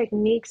these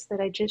techniques that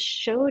I just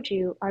showed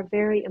you are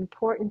very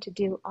important to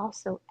do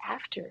also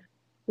after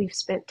we've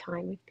spent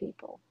time with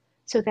people.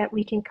 so that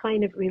we can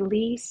kind of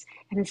release.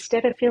 And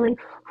instead of feeling,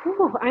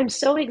 whew, I'm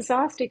so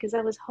exhausted because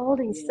I was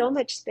holding so Yes.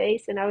 much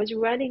space and I was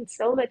running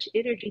so much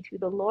energy through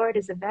the Lord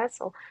as a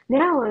vessel,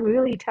 now I'm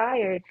really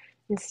tired.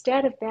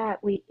 Instead of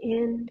that, we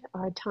end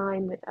our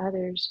time with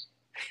others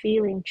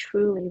feeling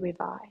truly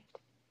revived.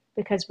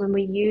 Because when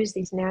we use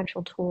these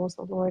natural tools,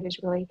 the Lord is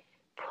really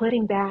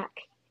putting back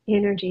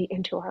energy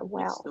into our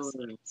wells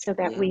Restoring. so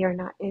that Yeah, we are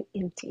not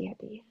empty at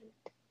the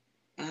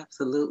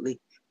absolutely.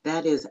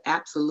 That is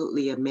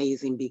absolutely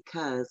amazing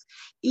because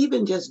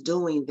even just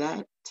doing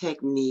that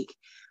technique,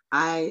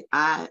 I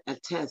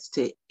attest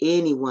to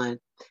anyone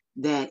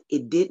that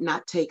it did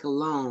not take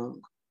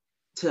long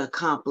to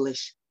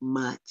accomplish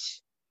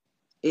much.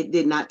 It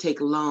did not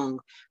take long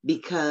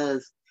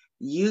because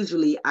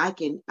usually I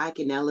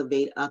can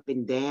elevate up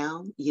and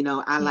down.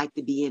 I end. like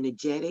to be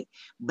energetic,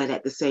 but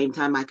at the same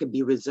time I could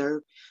be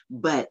reserved.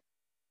 But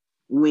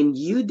when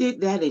you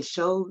did that and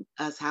showed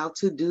us how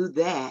to do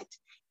that,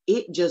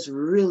 it just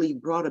really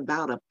brought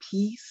about a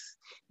peace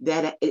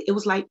that it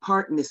was like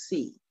parting the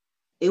sea.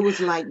 It was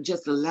like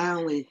just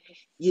allowing,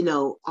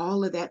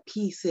 all of that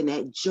peace and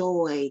that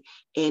joy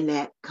and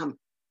that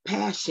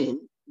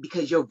compassion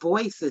because your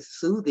voice is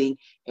soothing.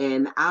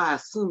 And I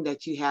assume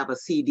that you have a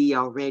CD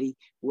already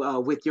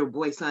with your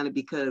voice on it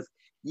because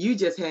you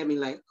just had me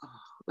like,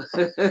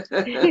 oh.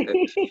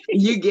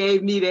 You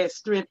gave me that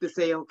strength to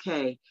say,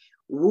 okay,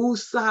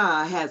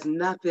 Wusa has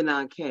nothing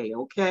on K,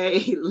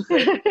 okay?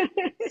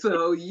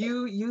 So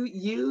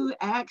you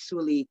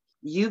actually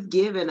you've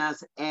given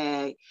us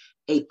a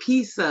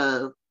piece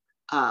of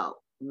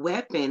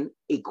weapon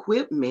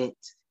equipment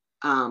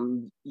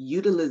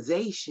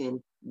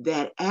utilization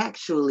that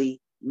actually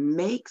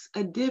makes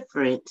a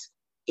difference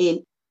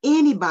in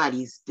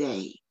anybody's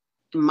day.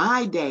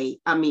 My day,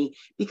 I mean,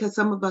 because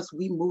some of us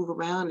we move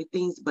around and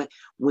things, but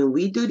when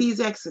we do these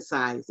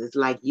exercises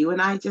like you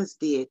and I just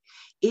did,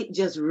 it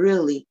just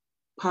really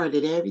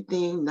parted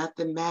everything,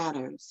 nothing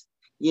matters.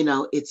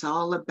 It's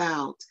all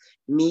about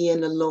me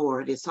and the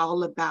Lord. It's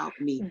all about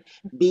me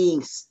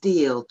being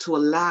still to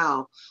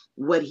allow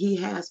what He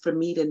has for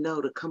me to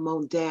know to come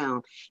on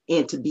down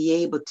and to be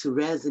able to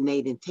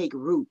resonate and take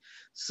root.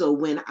 So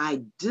when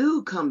I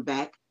do come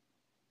back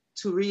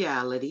to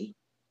reality,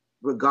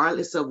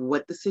 regardless of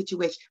what the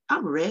situation,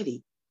 I'm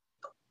ready.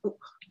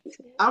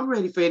 I'm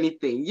ready for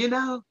anything,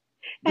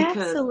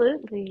 because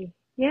Absolutely.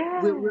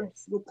 Yes. we're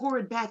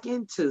pouring back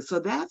into. So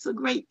that's a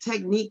great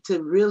technique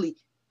to really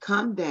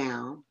come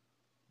down,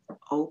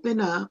 open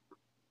up,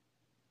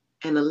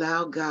 and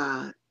allow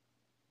God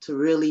to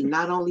really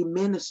not only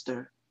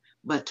minister,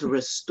 but to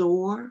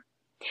restore,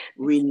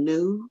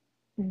 renew,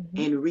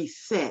 Mm-hmm. and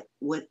reset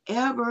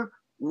whatever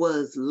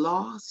was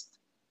lost,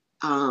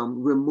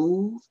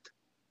 removed,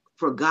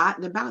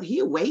 forgotten about. He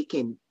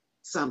awakened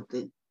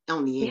something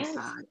on the Yes.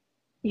 inside.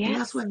 And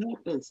that's Yes. what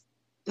happens.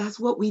 That's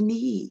what we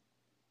need.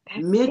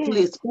 That's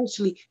Mentally, it.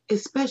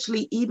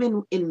 especially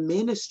even in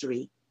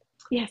ministry.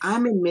 Yes.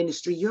 I'm in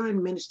ministry, you're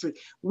in ministry.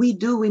 We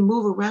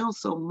move around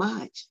so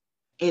much.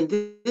 And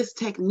this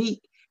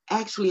technique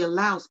actually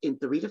allows in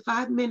 3 to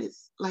 5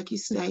 minutes, like you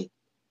say,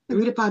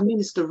 3 to 5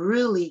 minutes to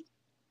really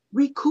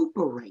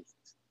recuperate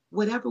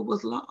whatever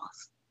was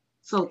lost.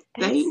 So That's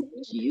thank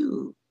it.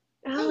 you.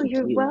 Oh, Thank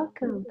you're you.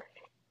 welcome.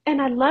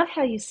 And I love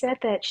how you said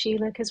that,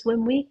 Sheila, because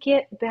when we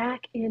get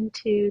back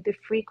into the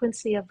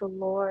frequency of the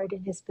Lord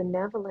and His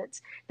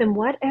benevolence, then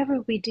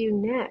whatever we do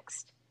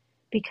next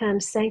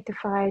becomes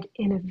sanctified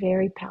in a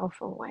very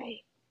powerful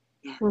way.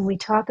 When Yes. we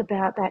talk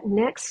about that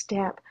next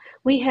step,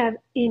 we have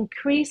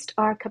increased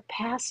our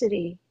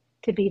capacity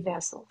to be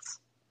vessels.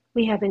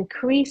 We have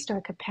increased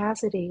our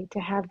capacity to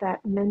have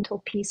that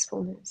mental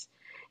peacefulness.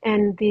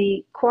 And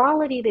the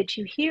quality that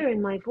you hear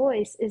in my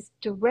voice is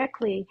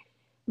directly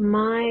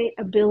my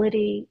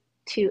ability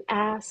to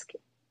ask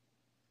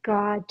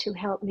God to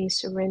help me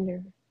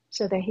surrender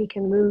so that He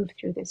can move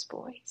through this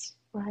voice,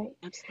 right?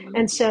 And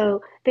Absolutely.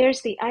 so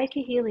there's the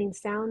Ica Healing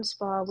Sound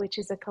Spa, which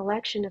is a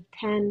collection of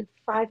 10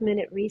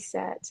 5-minute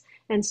resets.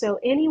 And so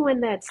anyone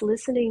that's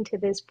listening to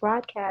this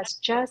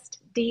broadcast,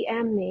 just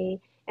DM me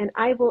and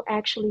I will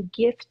actually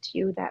gift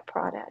you that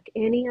product.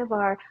 Any of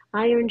our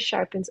Iron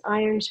Sharpens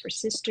Irons for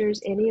Sisters,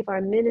 any of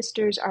our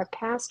ministers, our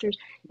pastors,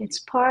 it's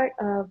part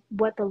of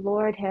what the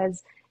Lord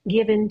has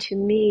given to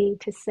me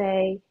to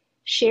say,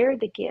 share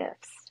the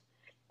gifts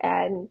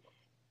and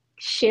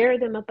share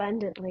them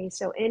abundantly.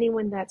 So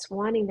anyone that's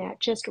wanting that,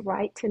 just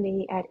write to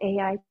me at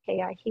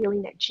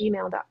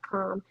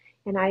aikihealing@gmail.com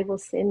and I will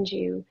send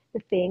you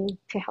the thing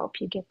to help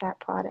you get that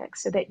product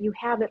so that you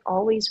have it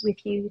always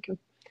with you. You can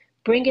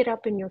bring it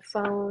up in your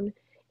phone.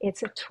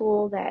 It's a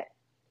tool that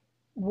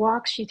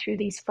walks you through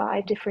these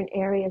 5 different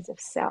areas of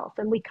self.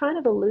 And we kind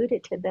of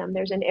alluded to them.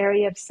 There's an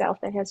area of self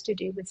that has to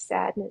do with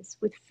sadness,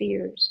 with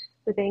fears,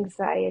 with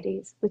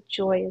anxieties, with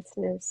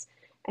joyousness,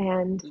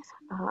 and Yes.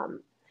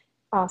 um,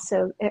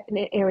 also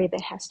an area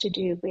that has to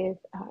do with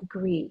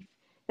grief.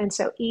 And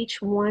so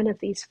each one of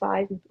these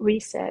 5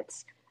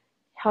 resets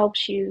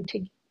helps you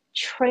to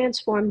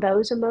transform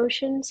those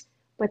emotions,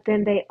 But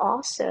then they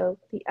also,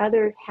 the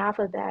other half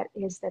of that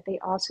is that they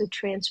also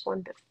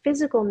transform the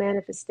physical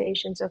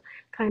manifestations of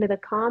kind of the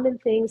common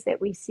things that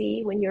we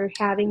see when you're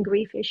having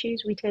grief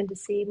issues. We tend to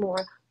see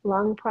more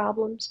lung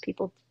problems.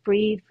 People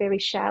breathe very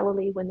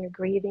shallowly when they're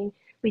grieving.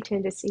 We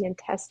tend to see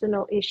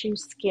intestinal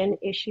issues, skin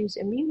issues,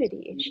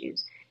 immunity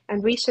issues.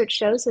 And research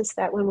shows us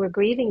that when we're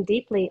grieving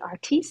deeply, our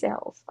T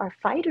cells, our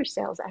fighter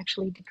cells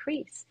actually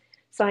decrease.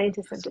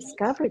 Scientists have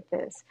discovered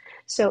this.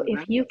 So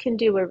if you can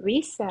do a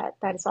reset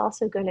that is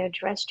also going to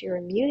address your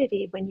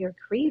immunity when you're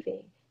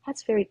grieving,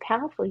 that's very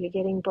powerful. You're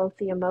getting both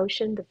the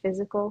emotion, the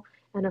physical,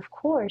 and of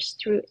course,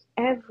 through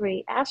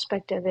every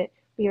aspect of it,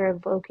 we are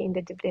evoking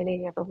the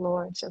divinity of the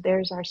Lord. So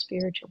there's our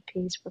spiritual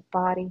peace where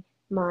body,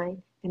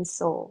 mind, and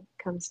soul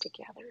comes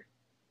together.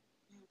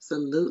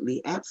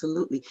 Absolutely,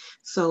 absolutely.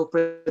 So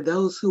for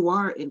those who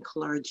are in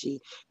clergy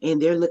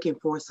and they're looking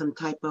for some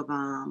type of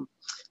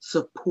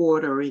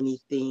support or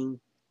anything,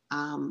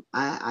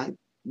 I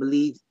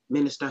believe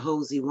Minister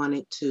Hosey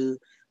wanted to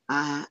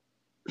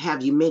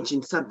have you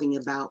mention something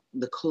about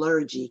the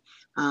clergy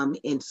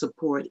and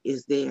support.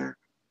 Is there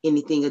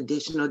anything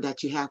additional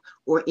that you have,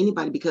 or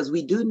anybody? Because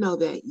we do know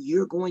that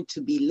you're going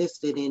to be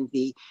listed in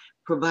the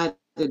provider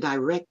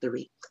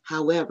directory.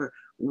 However,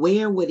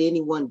 where would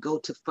anyone go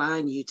to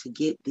find you to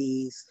get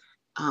these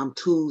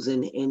tools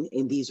and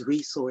these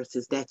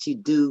resources that you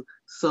do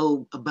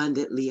so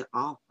abundantly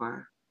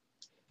offer?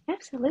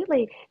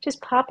 Absolutely.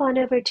 Just pop on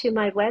over to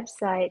my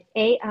website,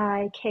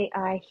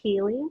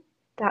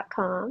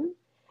 aikihealing.com,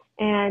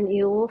 and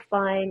you will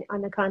find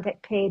on the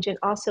contact page, and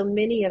also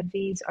many of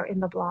these are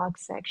in the blog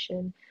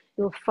section.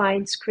 You'll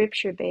find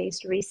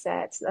scripture-based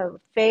resets. A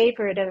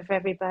favorite of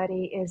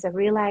everybody is a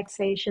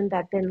relaxation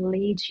that then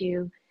leads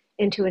you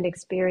into an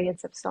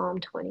experience of Psalm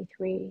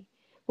 23,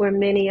 where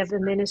many of the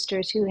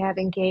ministers who have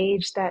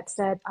engaged that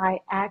said, I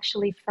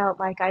actually felt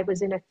like I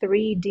was in a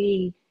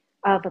 3D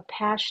of a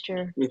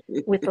pasture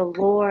with the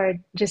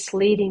Lord just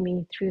leading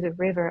me through the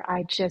river.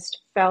 I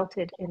just felt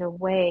it in a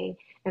way.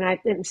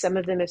 And some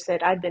of them have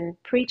said, I've been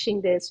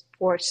preaching this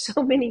for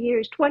so many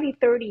years, 20,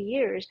 30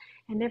 years,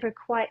 and never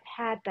quite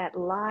had that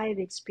live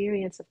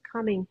experience of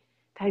coming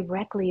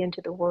directly into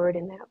the Word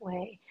in that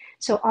way.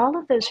 So all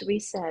of those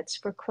resets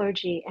for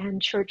clergy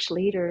and church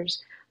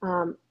leaders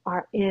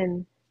are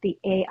in the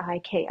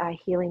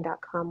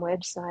aikihealing.com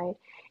website.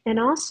 And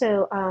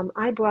also,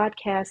 I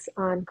broadcast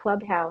on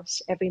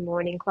Clubhouse every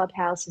morning.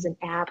 Clubhouse is an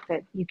app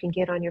that you can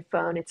get on your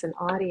phone. It's an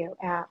audio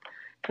app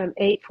from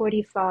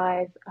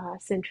 8:45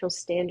 Central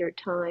Standard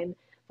Time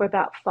for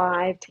about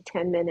 5 to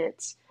 10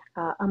 minutes,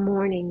 a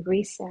morning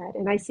reset.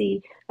 And I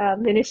see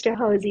Minister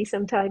Hosey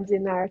sometimes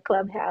in our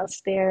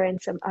Clubhouse there,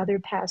 and some other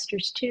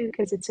pastors too,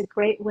 because it's a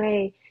great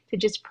way to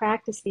just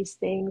practice these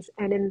things.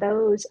 And in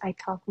those, I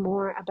talk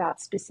more about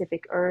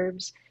specific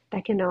herbs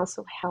that can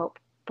also help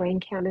brain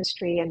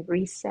chemistry and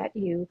reset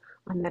you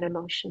on that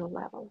emotional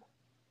level.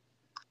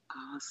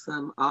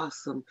 Awesome,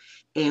 awesome.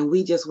 And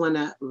we just want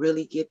to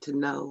really get to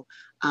know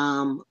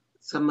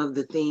some of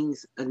the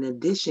things in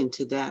addition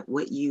to that,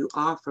 what you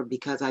offer,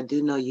 because I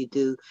do know you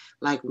do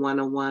like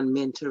one-on-one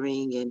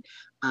mentoring and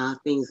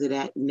things of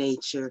that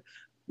nature.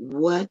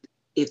 What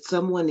if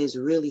someone is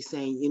really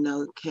saying, you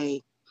know,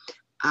 Kay,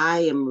 I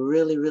am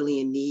really, really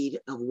in need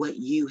of what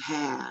you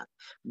have,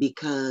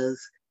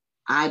 because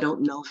I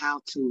don't know how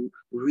to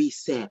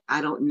reset. I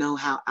don't know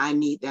how. I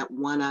need that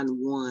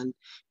one-on-one,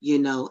 you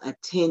know,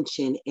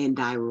 attention and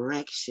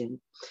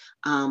direction.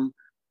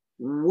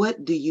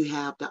 What do you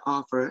have to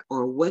offer,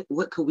 or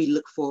what could we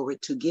look forward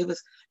to? Give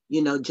us,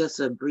 you know, just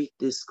a brief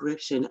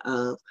description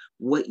of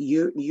what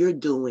you're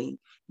doing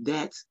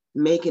that's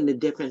making the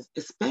difference,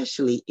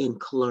 especially in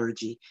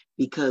clergy,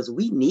 because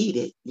we need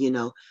it, you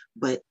know,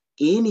 but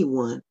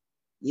anyone,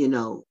 you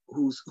know,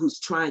 who's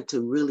trying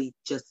to really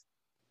just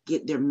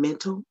get their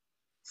mental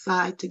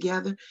side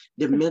together,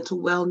 their mental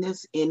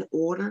wellness in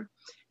order,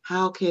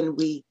 how can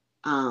we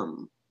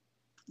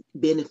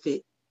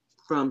benefit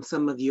from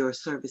some of your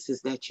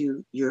services that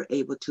you're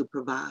able to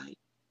provide?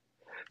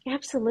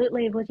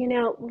 Absolutely. Well, you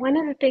know, one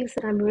of the things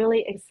that I'm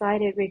really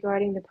excited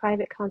regarding the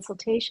private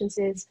consultations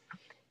is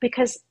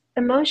because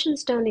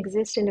emotions don't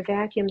exist in a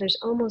vacuum, there's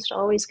almost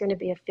always going to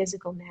be a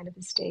physical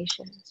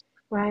manifestation,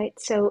 right?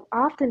 So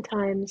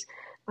oftentimes,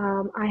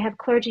 I have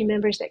clergy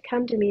members that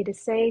come to me to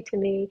say to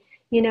me,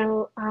 you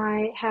know,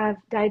 I have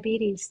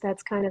diabetes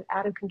that's kind of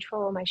out of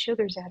control. My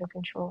sugar's out of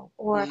control.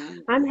 Or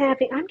Yes. I'm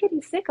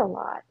getting sick a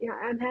lot. You know,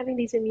 I'm having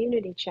these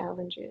immunity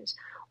challenges.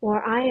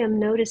 Or I am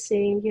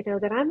noticing, you know,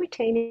 that I'm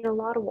retaining a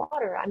lot of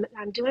water.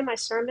 I'm doing my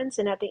sermons,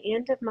 and at the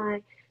end of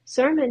my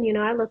sermon, you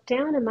know, I look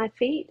down and my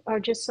feet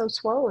are just so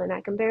swollen. I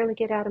can barely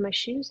get out of my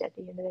shoes at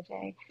the end of the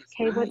day.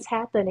 Okay, Right. what's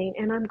happening?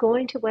 And I'm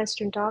going to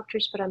Western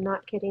doctors, but I'm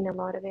not getting a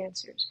lot of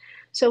answers.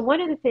 So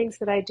one of the things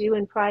that I do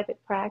in private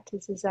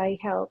practice is I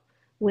help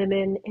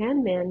women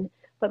and men,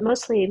 but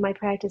mostly my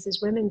practice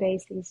is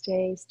women-based these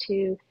days,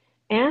 to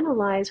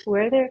analyze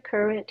where their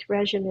current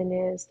regimen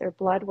is, their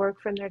blood work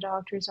from their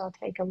doctors. I'll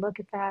take a look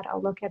at that.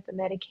 I'll look at the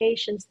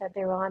medications that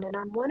they're on. And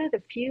I'm one of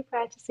the few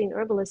practicing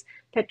herbalists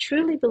that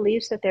truly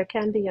believes that there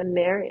can be a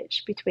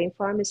marriage between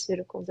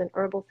pharmaceuticals and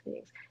herbal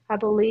things. I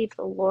believe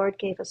the Lord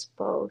gave us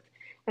both.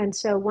 And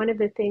so one of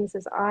the things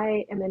is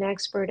I am an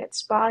expert at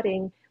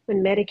spotting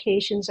when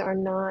medications are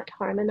not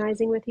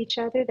harmonizing with each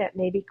other, that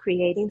may be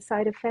creating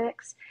side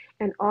effects.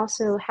 And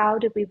also, how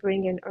do we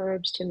bring in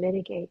herbs to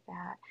mitigate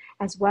that?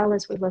 As well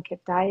as we look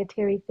at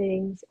dietary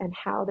things and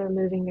how they're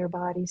moving their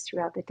bodies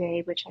throughout the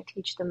day, which I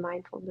teach them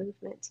mindful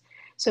movements.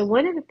 So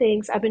one of the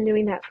things, I've been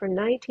doing that for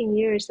 19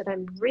 years, that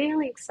I'm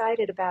really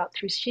excited about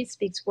through She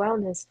Speaks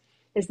Wellness,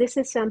 is this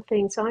is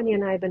something Sonia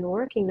and I have been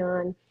working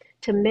on,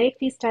 to make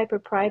these type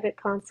of private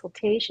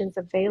consultations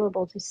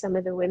available to some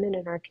of the women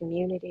in our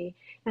community.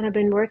 And I've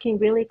been working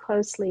really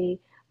closely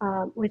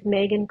with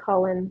Megan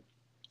Cullen,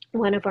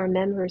 one of our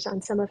members,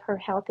 on some of her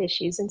health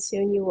issues. And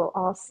soon you will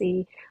all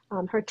see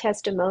her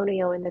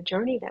testimonial and the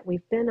journey that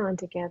we've been on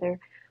together.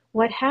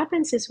 What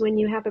happens is when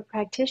you have a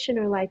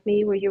practitioner like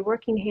me, where you're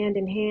working hand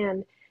in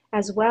hand,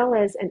 as well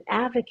as an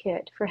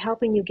advocate for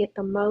helping you get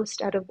the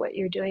most out of what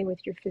you're doing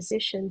with your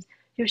physicians,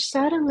 you're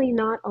suddenly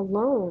not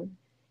alone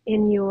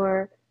in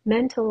your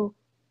mental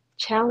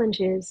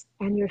challenges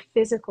and your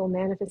physical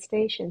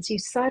manifestations. You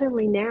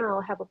suddenly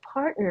now have a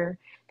partner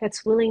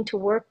that's willing to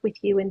work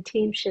with you in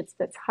teamships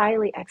that's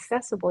highly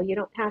accessible. You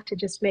don't have to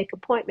just make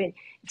appointment.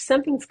 If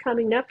something's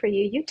coming up for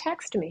you, you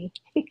text me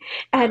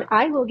and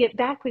I will get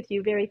back with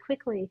you very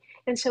quickly.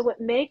 And so what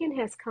Megan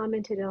has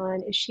commented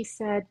on is, she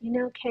said,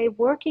 Kay,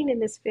 working in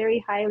this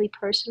very highly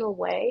personal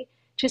way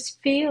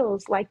just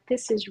feels like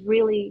this is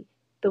really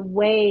the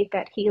way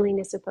that healing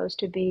is supposed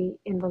to be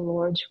in the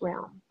Lord's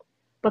realm.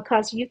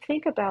 Because you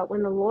think about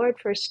when the Lord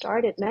first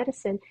started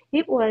medicine,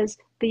 it was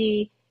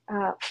the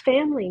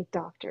family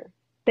doctor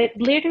that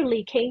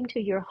literally came to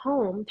your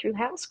home through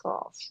house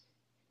calls.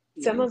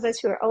 Yes. Some of us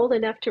who are old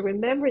enough to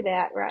remember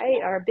that,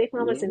 right? Our big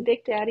mamas and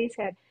big daddies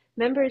had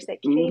members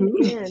that came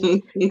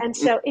in. And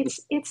so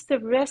it's the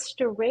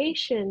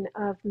restoration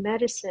of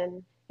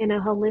medicine in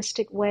a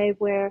holistic way,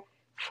 where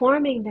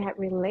forming that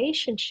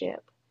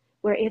relationship,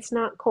 where it's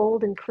not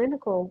cold and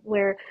clinical,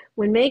 where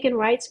when Megan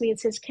writes me and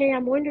says, Kay,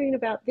 I'm wondering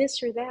about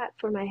this or that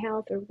for my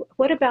health, or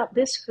what about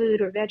this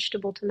food or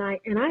vegetable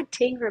tonight? And I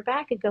ting her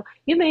back and go,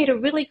 you made a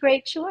really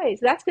great choice.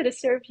 That's going to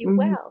serve you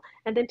well.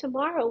 And then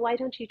tomorrow, why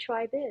don't you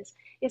try this?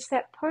 It's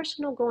that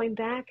personal going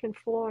back and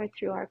forth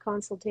through our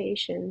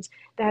consultations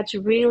that's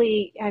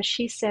really, as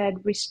she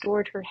said,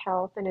 restored her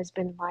health and has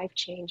been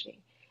life-changing.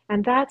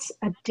 And that's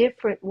a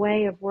different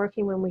way of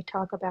working when we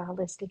talk about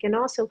holistic. And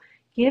also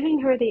giving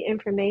her the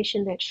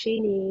information that she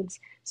needs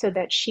so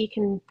that she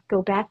can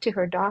go back to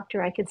her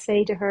doctor. I could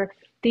say to her,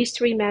 these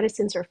 3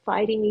 medicines are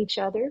fighting each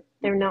other.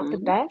 They're not the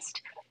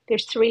best.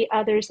 There's 3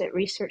 others that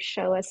research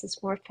show us is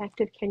more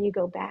effective. Can you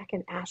go back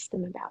and ask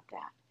them about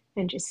that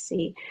and just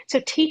see?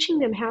 So teaching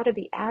them how to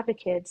be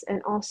advocates,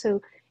 and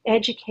also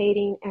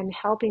educating and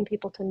helping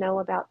people to know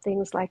about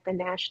things like the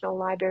National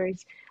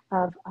Libraries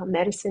of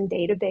Medicine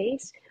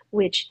database,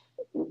 which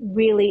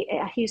really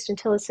Houston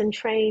Tillotson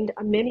trained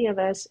many of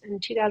us in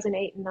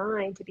 2008 and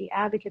 2009 to be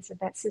advocates of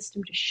that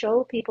system, to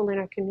show people in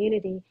our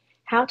community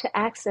how to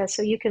access.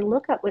 So you can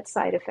look up what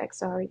side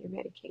effects are in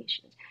your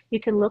medications. You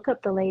can look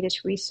up the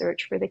latest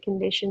research for the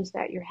conditions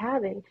that you're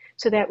having,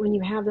 so that when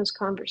you have those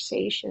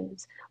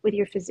conversations with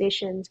your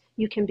physicians,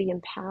 you can be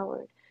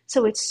empowered.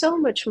 So it's so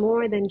much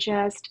more than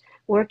just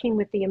working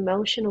with the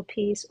emotional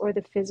piece or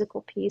the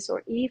physical piece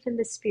or even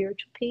the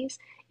spiritual piece.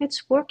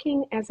 It's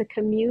working as a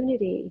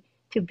community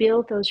to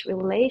build those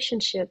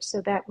relationships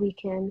so that we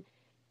can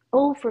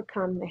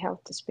overcome the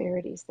health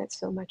disparities that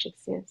so much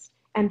exist,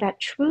 and that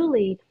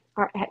truly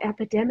are at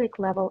epidemic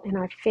level in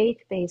our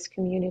faith-based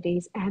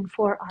communities, and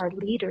for our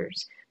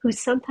leaders who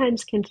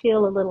sometimes can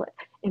feel a little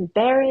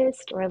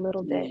embarrassed or a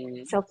little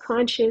bit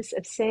self-conscious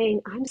of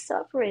saying, I'm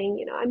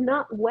suffering, I'm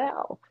not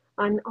well,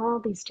 on all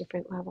these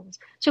different levels.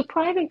 So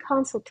private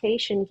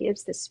consultation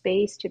gives the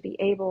space to be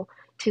able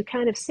to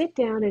kind of sit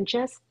down and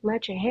just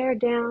let your hair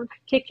down,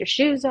 kick your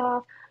shoes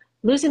off,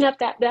 loosen up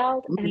that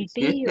belt, and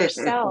be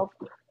yourself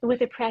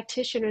with a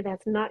practitioner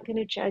that's not going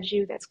to judge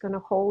you, that's going to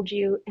hold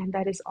you, and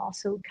that is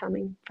also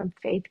coming from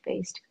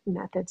faith-based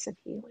methods of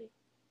healing.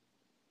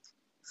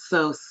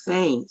 So,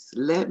 saints,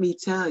 let me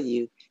tell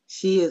you,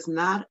 she is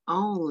not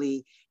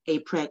only a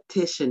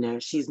practitioner,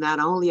 she's not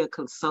only a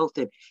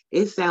consultant.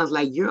 It sounds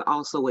like you're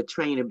also a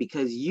trainer,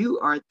 because you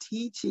are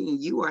teaching,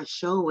 you are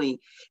showing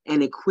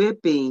and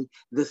equipping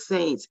the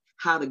saints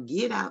how to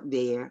get out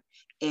there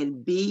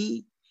and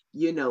be,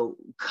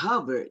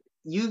 covered.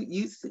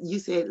 You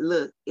said,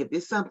 look, if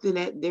it's something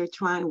that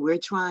we're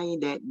trying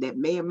that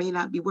may or may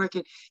not be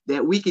working,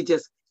 that we could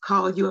just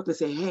call you up and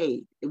say,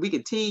 hey, we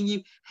could team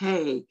you,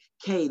 hey,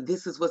 Kay,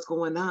 this is what's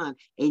going on.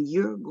 And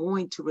you're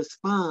going to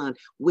respond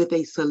with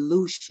a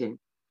solution.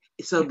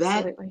 So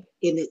Absolutely.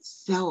 That in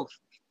itself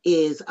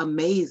is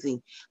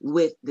amazing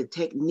with the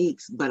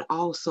techniques, but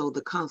also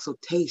the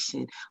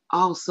consultation,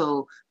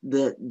 also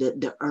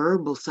the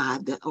herbal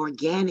side, the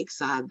organic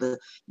side, the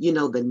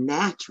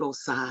natural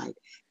side.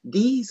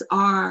 These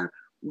are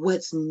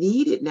what's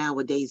needed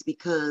nowadays,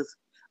 because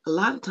a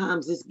lot of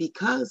times it's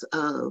because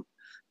of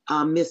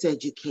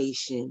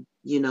miseducation,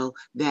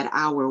 that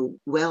our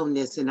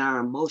wellness and our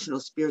emotional,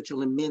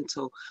 spiritual, and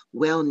mental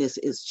wellness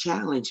is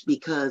challenged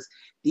because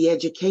the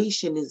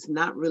education is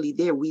not really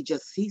there. We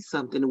just see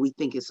something and we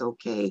think it's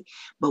okay.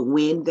 But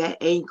when that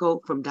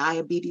ankle from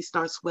diabetes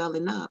starts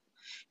swelling up,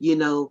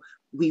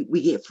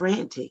 we get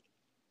frantic.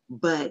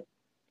 But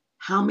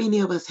how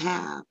many of us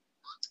have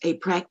a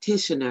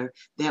practitioner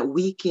that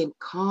we can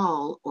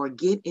call or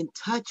get in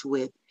touch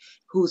with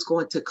who's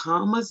going to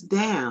calm us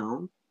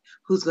down,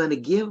 who's going to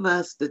give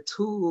us the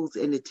tools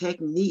and the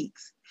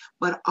techniques,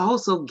 but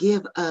also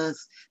give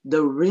us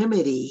the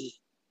remedy?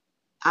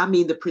 I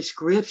mean, the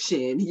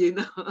prescription,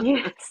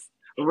 Yes,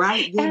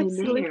 right then and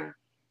absolutely. there.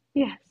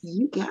 Yes.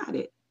 You got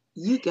it.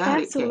 You got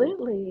it, Kay.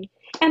 Absolutely.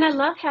 And I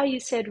love how you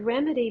said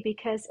remedy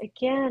because,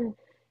 again,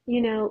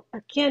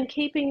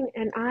 keeping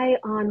an eye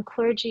on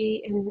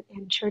clergy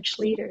and church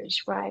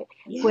leaders, right?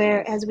 Where,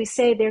 Yes. as we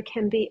say, there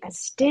can be a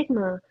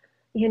stigma.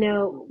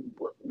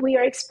 We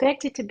are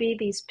expected to be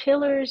these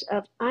pillars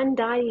of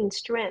undying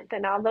strength.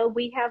 And although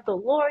we have the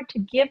Lord to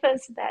give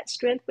us that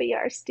strength, we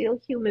are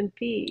still human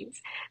beings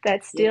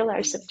that still are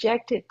Yes.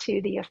 subjected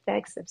to the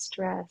effects of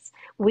stress.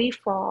 We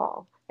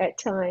fall at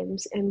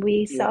times and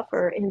we Yes.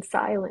 suffer in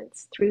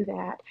silence through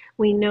that.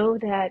 We know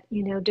that,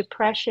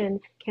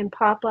 depression can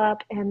pop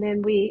up and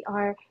then we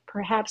are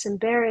perhaps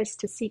embarrassed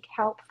to seek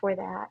help for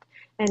that.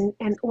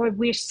 And or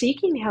we're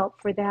seeking help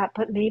for that,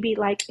 but maybe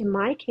like in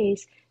my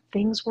case,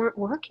 things weren't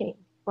working,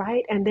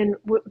 right? And then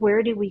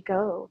where do we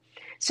go?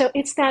 So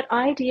it's that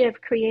idea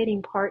of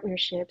creating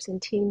partnerships and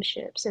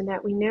teamships, and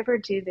that we never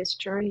do this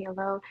journey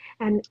alone,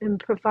 and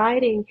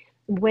providing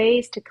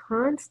ways to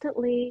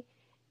constantly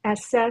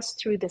assess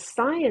through the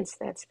science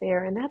that's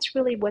there. And that's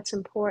really what's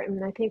important.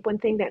 And I think one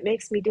thing that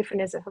makes me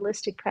different as a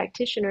holistic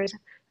practitioner is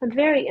I'm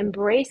very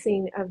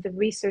embracing of the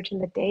research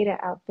and the data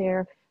out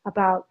there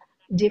about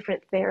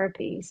different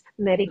therapies,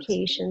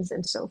 medications,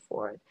 and so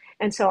forth.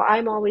 And so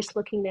I'm always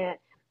looking at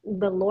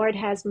the Lord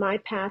has my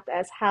path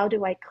as how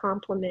do I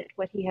complement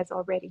what he has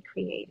already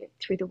created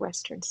through the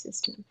Western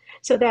system,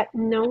 so that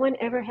no one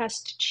ever has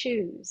to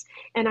choose.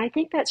 And I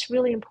think that's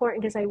really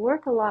important because I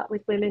work a lot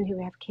with women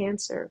who have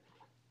cancer.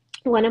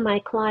 One of my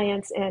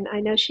clients, and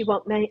I know she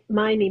won't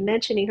mind me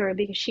mentioning her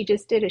because she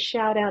just did a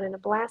shout out and a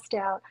blast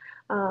out,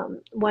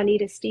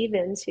 Juanita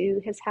Stevens,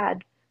 who has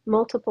had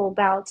multiple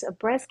bouts of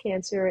breast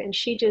cancer, and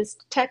she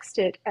just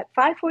texted at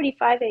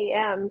 5:45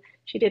 a.m.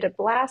 She did a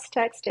blast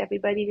text to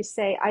everybody to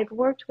say, I've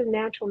worked with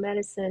natural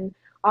medicine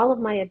all of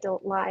my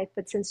adult life,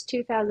 but since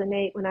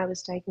 2008, when I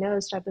was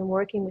diagnosed, I've been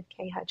working with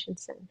Kay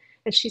Hutchinson.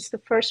 And she's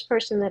the first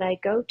person that I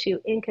go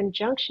to in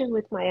conjunction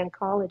with my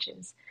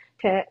oncologist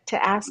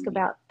to ask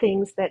about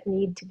things that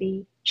need to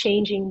be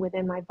changing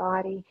within my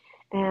body.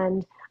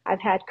 And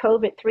I've had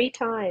COVID 3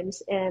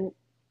 times, and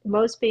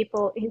most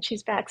people, and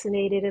she's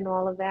vaccinated and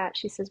all of that,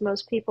 she says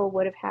most people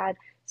would have had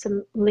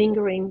some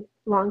lingering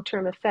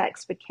long-term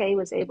effects, but Kay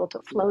was able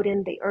to float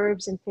in the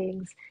herbs and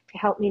things to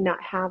help me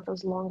not have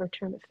those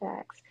longer-term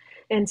effects.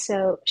 And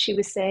so she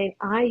was saying,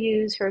 I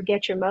use her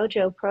Get Your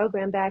Mojo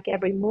program back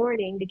every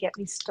morning to get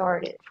me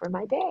started for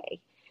my day.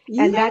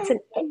 And that's an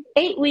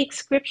 8-week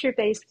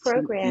scripture-based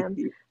program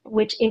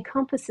which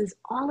encompasses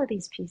all of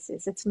these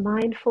pieces. It's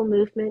mindful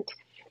movement.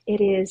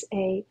 It is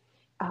a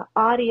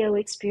audio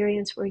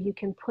experience where you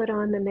can put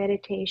on the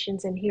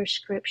meditations and hear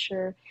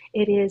scripture.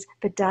 It is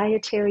the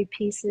dietary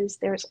pieces.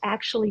 There's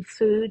actually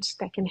foods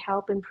that can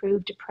help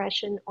improve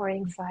depression or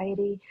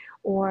anxiety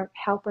or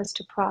help us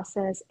to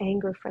process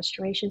anger,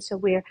 frustration. So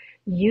we're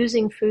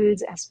using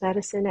foods as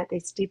medicine at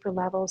these deeper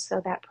levels. So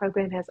that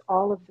program has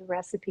all of the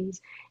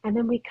recipes. And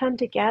then we come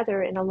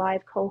together in a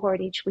live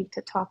cohort each week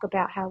to talk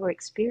about how we're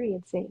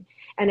experiencing.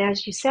 And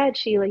as you said,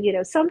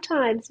 Sheila,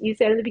 sometimes you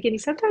said in the beginning,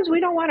 sometimes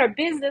we don't want our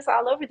business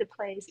all over the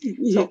place.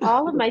 So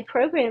all of my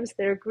programs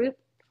that are group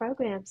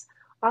programs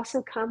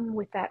also come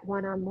with that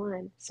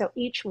one-on-one. So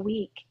each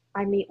week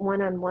I meet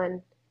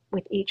one-on-one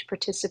with each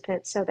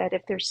participant so that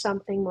if there's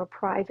something more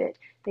private,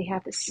 they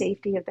have the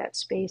safety of that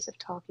space of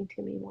talking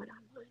to me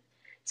one-on-one.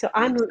 So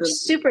I'm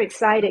super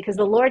excited because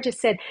the Lord just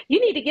said,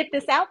 you need to get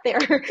this out there.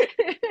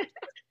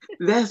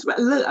 That's right.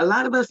 Look, a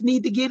lot of us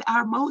need to get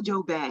our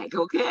mojo back,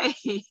 okay?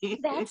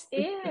 That's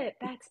it.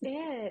 That's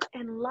it.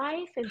 And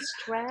life and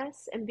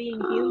stress and being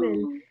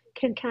human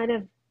can kind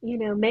of,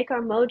 make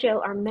our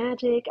mojo, our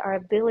magic, our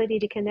ability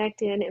to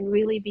connect in and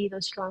really be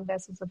those strong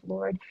vessels of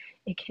Lord.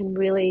 It can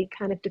really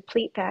kind of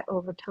deplete that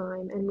over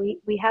time. And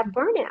we have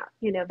burnout.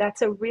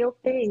 That's a real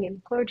thing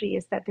in clergy,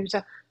 is that there's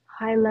a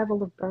high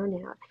level of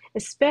burnout,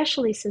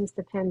 especially since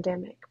the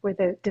pandemic, where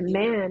the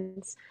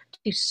demands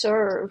to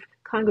serve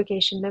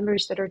congregation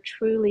members that are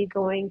truly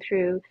going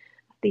through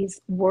these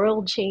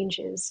world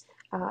changes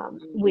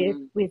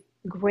with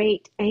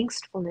great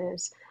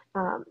angstfulness.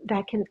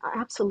 that can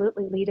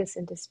absolutely lead us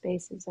into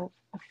spaces of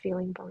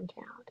feeling burnt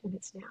out, and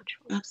it's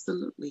natural.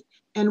 Absolutely.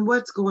 And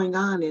what's going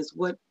on is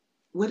what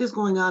is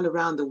going on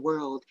around the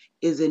world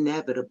is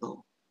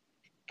inevitable.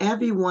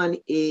 Everyone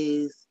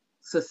is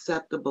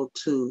susceptible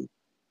to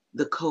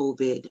the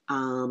COVID,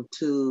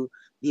 to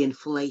the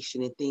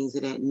inflation and things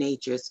of that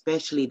nature,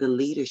 especially the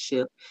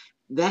leadership.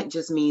 That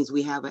just means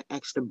we have an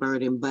extra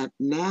burden. But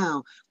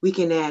now we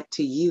can add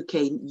to you,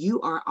 Kay,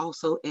 you are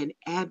also an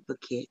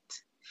advocate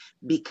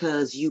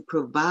because you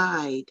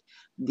provide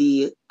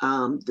the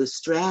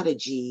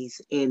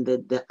strategies and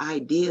the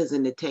ideas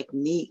and the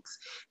techniques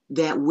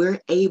that we're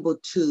able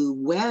to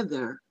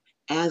weather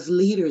as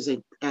leaders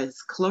and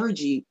as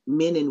clergy,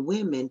 men and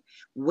women,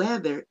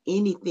 weather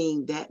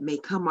anything that may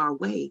come our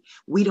way.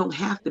 We don't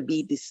have to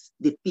be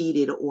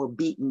defeated or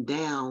beaten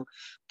down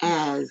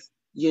as,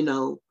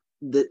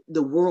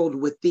 the world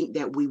would think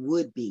that we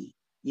would be.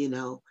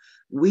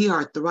 We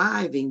are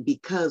thriving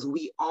because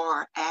we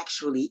are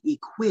actually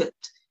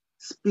equipped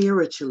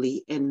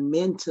spiritually and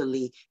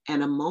mentally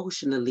and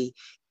emotionally,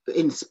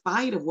 in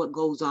spite of what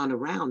goes on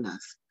around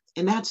us.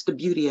 And that's the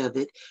beauty of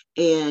it.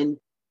 And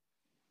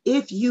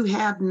if you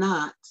have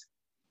not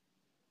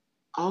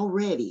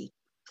already,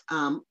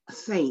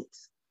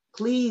 saints,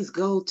 please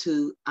go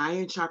to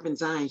Iron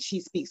Sharpens Iron. She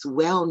Speaks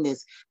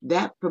Wellness.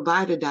 That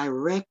provider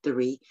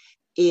directory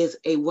is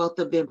a wealth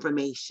of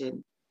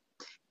information.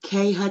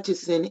 Kay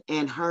Hutchison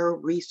and her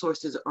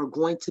resources are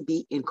going to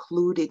be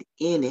included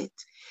in it.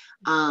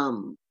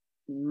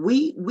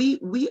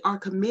 We are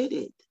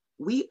committed.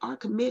 We are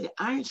committed.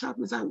 Iron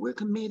Sharpens Iron. We're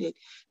committed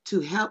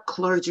to help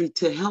clergy,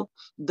 to help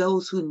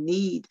those who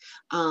need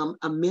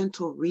a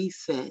mental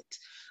reset.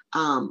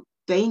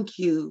 Thank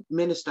you,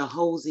 Minister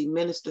Hosey,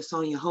 Minister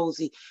Sonia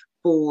Hosey,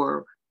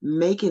 for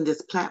making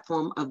this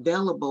platform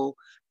available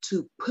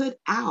to put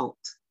out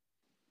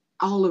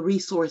all the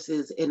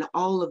resources and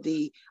all of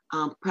the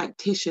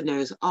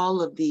practitioners,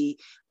 all of the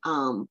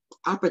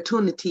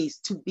opportunities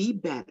to be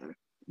better.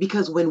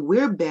 Because when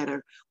we're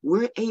better,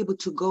 we're able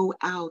to go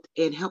out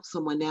and help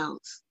someone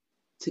else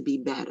to be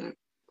better.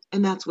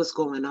 And that's what's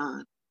going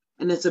on.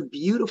 And it's a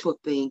beautiful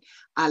thing.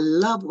 I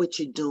love what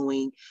you're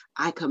doing.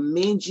 I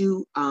commend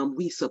you.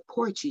 We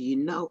support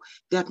you,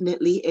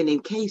 definitely. And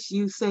in case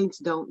you saints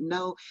don't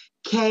know,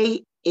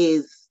 Kay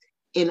is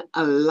in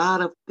a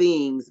lot of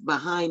things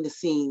behind the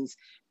scenes,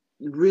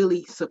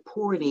 really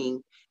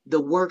supporting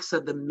the works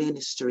of the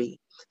ministry.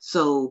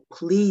 So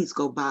please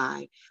go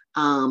by.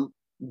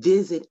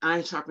 Visit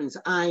Iron Sharpens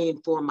Iron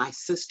for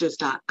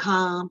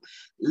mysisters.com.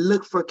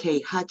 Look for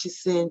Kay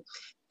Hutchison.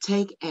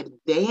 Take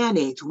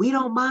advantage. We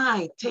don't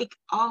mind. Take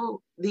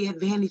all the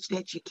advantage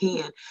that you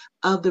can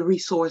of the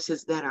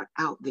resources that are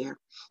out there,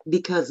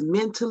 because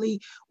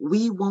mentally,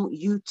 we want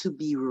you to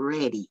be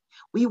ready.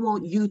 We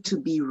want you to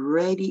be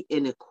ready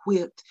and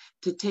equipped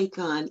to take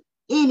on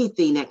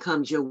anything that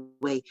comes your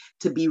way,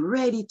 to be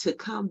ready to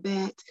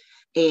combat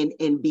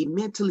and be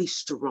mentally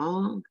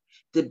strong,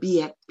 to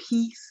be at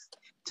peace,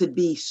 to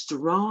be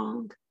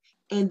strong.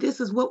 And this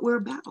is what we're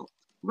about,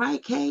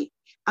 right, Kay?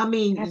 I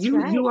mean, That's you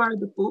right. are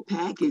the full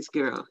package,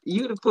 girl.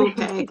 You the full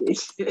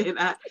package. And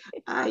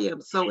I am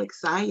so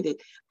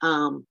excited.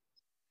 And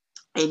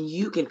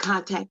you can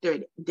contact her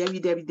at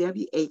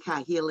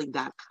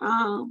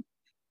www.akaihealing.com.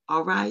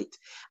 All right.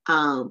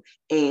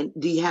 And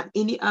do you have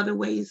any other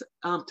ways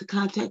to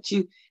contact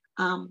you,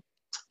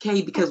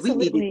 Kay? Because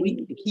Absolutely. we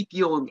need to keep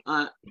you on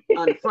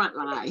the front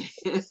line.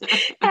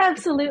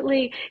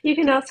 Absolutely. You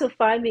can also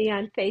find me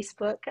on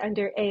Facebook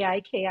under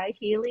AIKI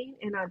Healing,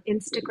 and on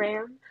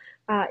Instagram.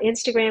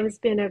 Instagram has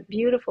been a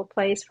beautiful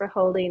place for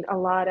holding a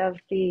lot of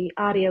the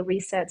audio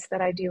resets that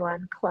I do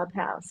on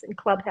Clubhouse. And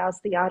Clubhouse,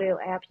 the audio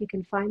app, you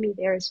can find me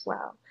there as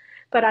well.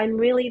 But I'm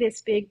really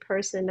this big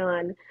person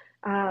on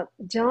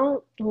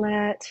don't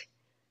let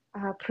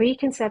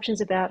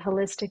preconceptions about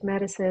holistic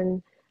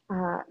medicine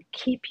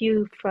keep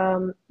you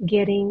from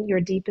getting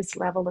your deepest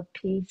level of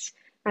peace.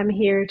 I'm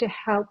here to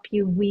help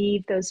you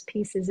weave those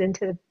pieces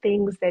into the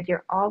things that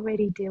you're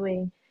already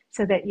doing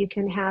so that you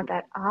can have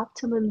that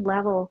optimum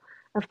level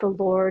of the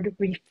Lord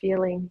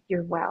refilling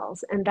your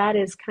wells. And that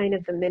is kind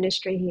of the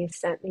ministry He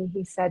sent me.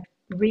 He said,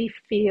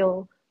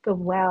 refill the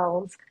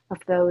wells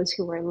of those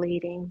who are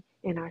leading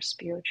in our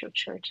spiritual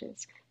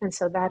churches. And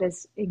so that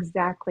is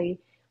exactly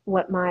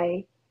what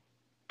my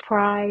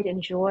pride and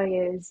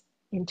joy is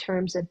in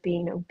terms of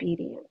being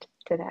obedient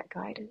to that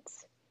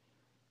guidance.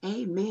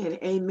 Amen.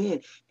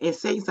 Amen. And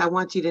saints, I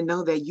want you to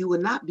know that you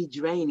will not be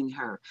draining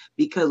her,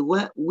 because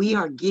what we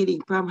are getting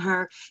from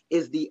her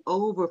is the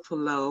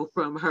overflow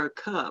from her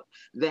cup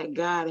that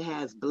God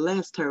has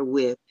blessed her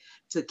with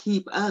to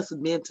keep us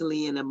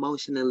mentally and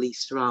emotionally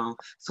strong.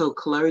 So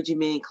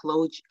clergymen,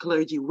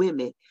 clergy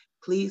women,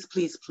 please,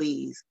 please,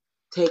 please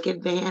take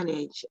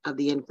advantage of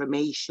the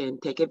information.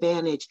 Take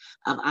advantage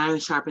of Iron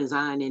Sharpens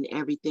Iron and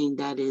everything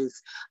that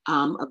is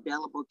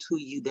available to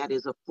you, that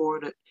is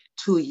afforded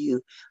to you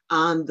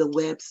on the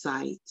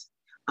website.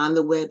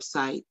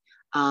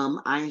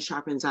 Iron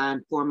Sharpens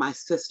Iron for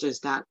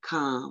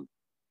mysisters.com.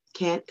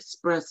 Can't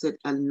express it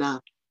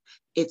enough.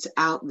 It's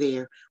out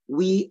there.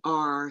 We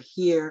are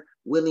here,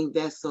 willing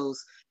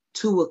vessels,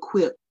 to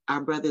equip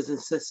our brothers and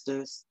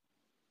sisters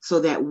so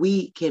that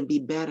we can be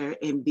better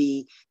and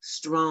be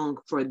strong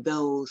for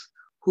those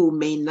who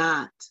may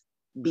not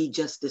be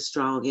just as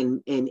strong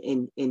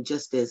and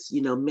just as,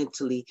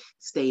 mentally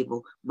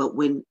stable. But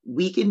when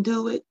we can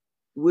do it,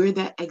 we're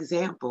that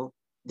example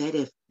that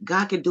if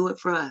God can do it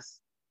for us,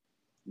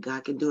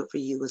 God can do it for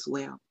you as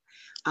well.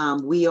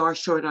 We are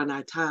short on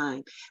our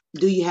time.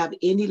 Do you have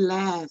any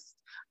last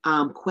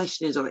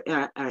questions or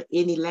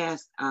any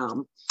last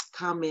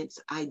comments,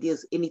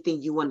 ideas,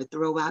 anything you want to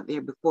throw out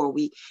there before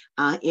we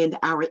end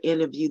our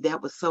interview?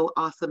 That was so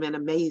awesome and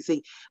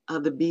amazing.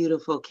 The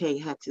beautiful Kay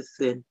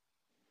Hutchison.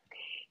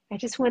 I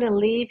just want to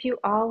leave you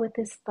all with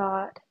this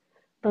thought.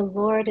 The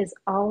Lord is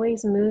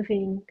always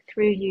moving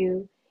through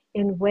you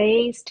in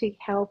ways to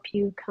help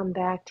you come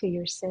back to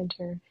your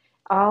center.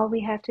 All we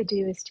have to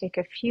do is take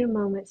a few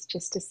moments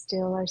just to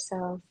still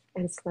ourselves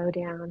and slow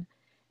down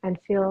and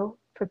feel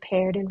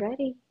prepared and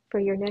ready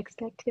for your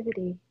next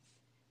activity.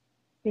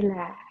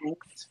 Relax.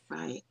 That's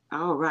right.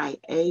 All right.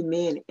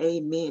 Amen.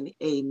 Amen.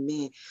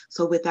 Amen.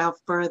 So without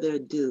further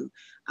ado,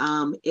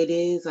 it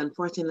is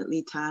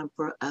unfortunately time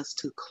for us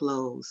to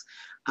close.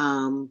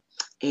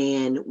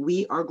 And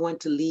we are going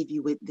to leave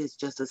you with this,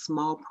 just a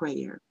small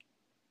prayer,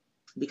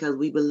 because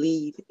we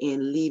believe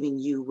in leaving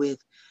you with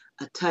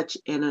a touch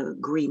and an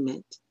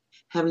agreement.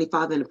 Heavenly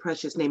Father, in the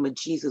precious name of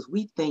Jesus,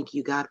 we thank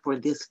you, God, for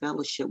this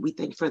fellowship. We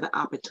thank you for the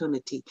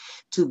opportunity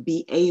to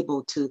be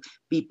able to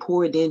be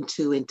poured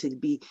into and to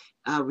be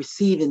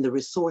receiving the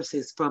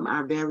resources from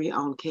our very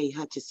own Kay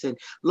Hutchison.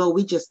 Lord,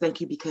 we just thank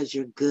you because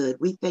you're good.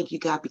 We thank you,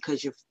 God,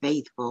 because you're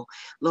faithful.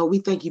 Lord, we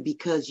thank you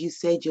because you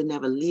said you'll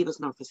never leave us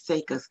nor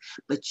forsake us,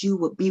 but you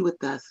will be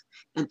with us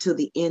until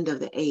the end of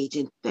the age.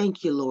 And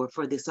thank you, Lord,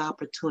 for this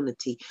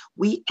opportunity.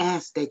 We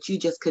ask that you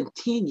just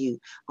continue,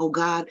 oh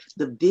God,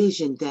 the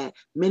vision that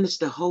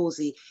Minister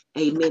Hosey,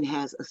 amen,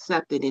 has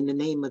accepted in the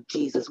name of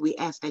Jesus. We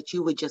ask that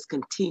you would just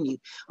continue,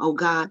 oh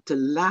God, to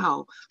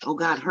allow, oh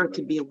God, her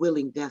to be a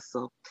willing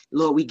vessel.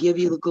 Lord, we give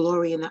you the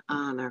glory and the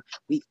honor.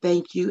 We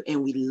thank you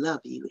and we love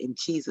you. In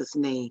Jesus'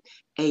 name,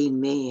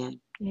 amen.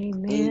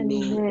 Amen. Amen.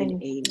 Amen.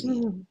 And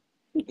amen.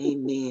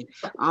 Amen.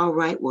 All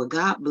right. Well,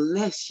 God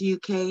bless you,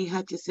 Kay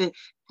Hutchison.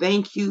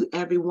 Thank you,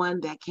 everyone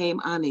that came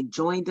on and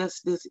joined us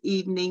this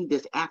evening,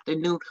 this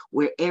afternoon,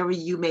 wherever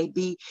you may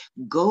be.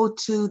 Go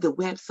to the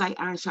website,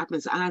 Iron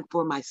Sharpens Iron,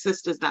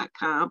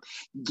 formysisters.com.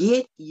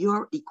 Get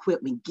your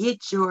equipment,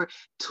 get your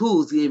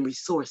tools and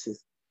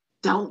resources.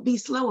 Don't be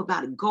slow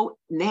about it. Go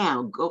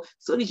now. Go. As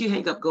soon as you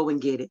hang up, go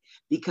and get it,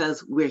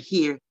 because we're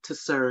here to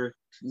serve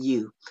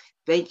you.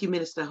 Thank you,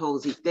 Minister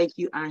Hosey. Thank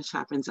you, Iron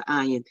Sharpens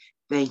Iron.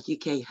 Thank you,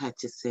 Kay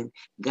Hutchison.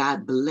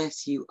 God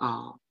bless you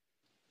all.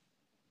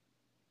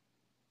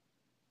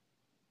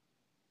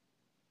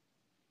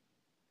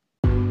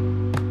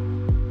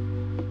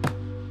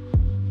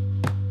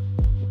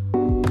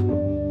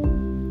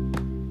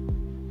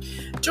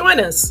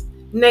 Join us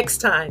next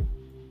time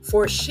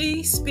for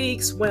She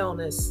Speaks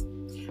Wellness.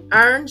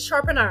 Iron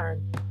sharpen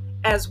iron,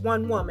 as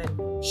one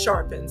woman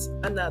sharpens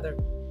another.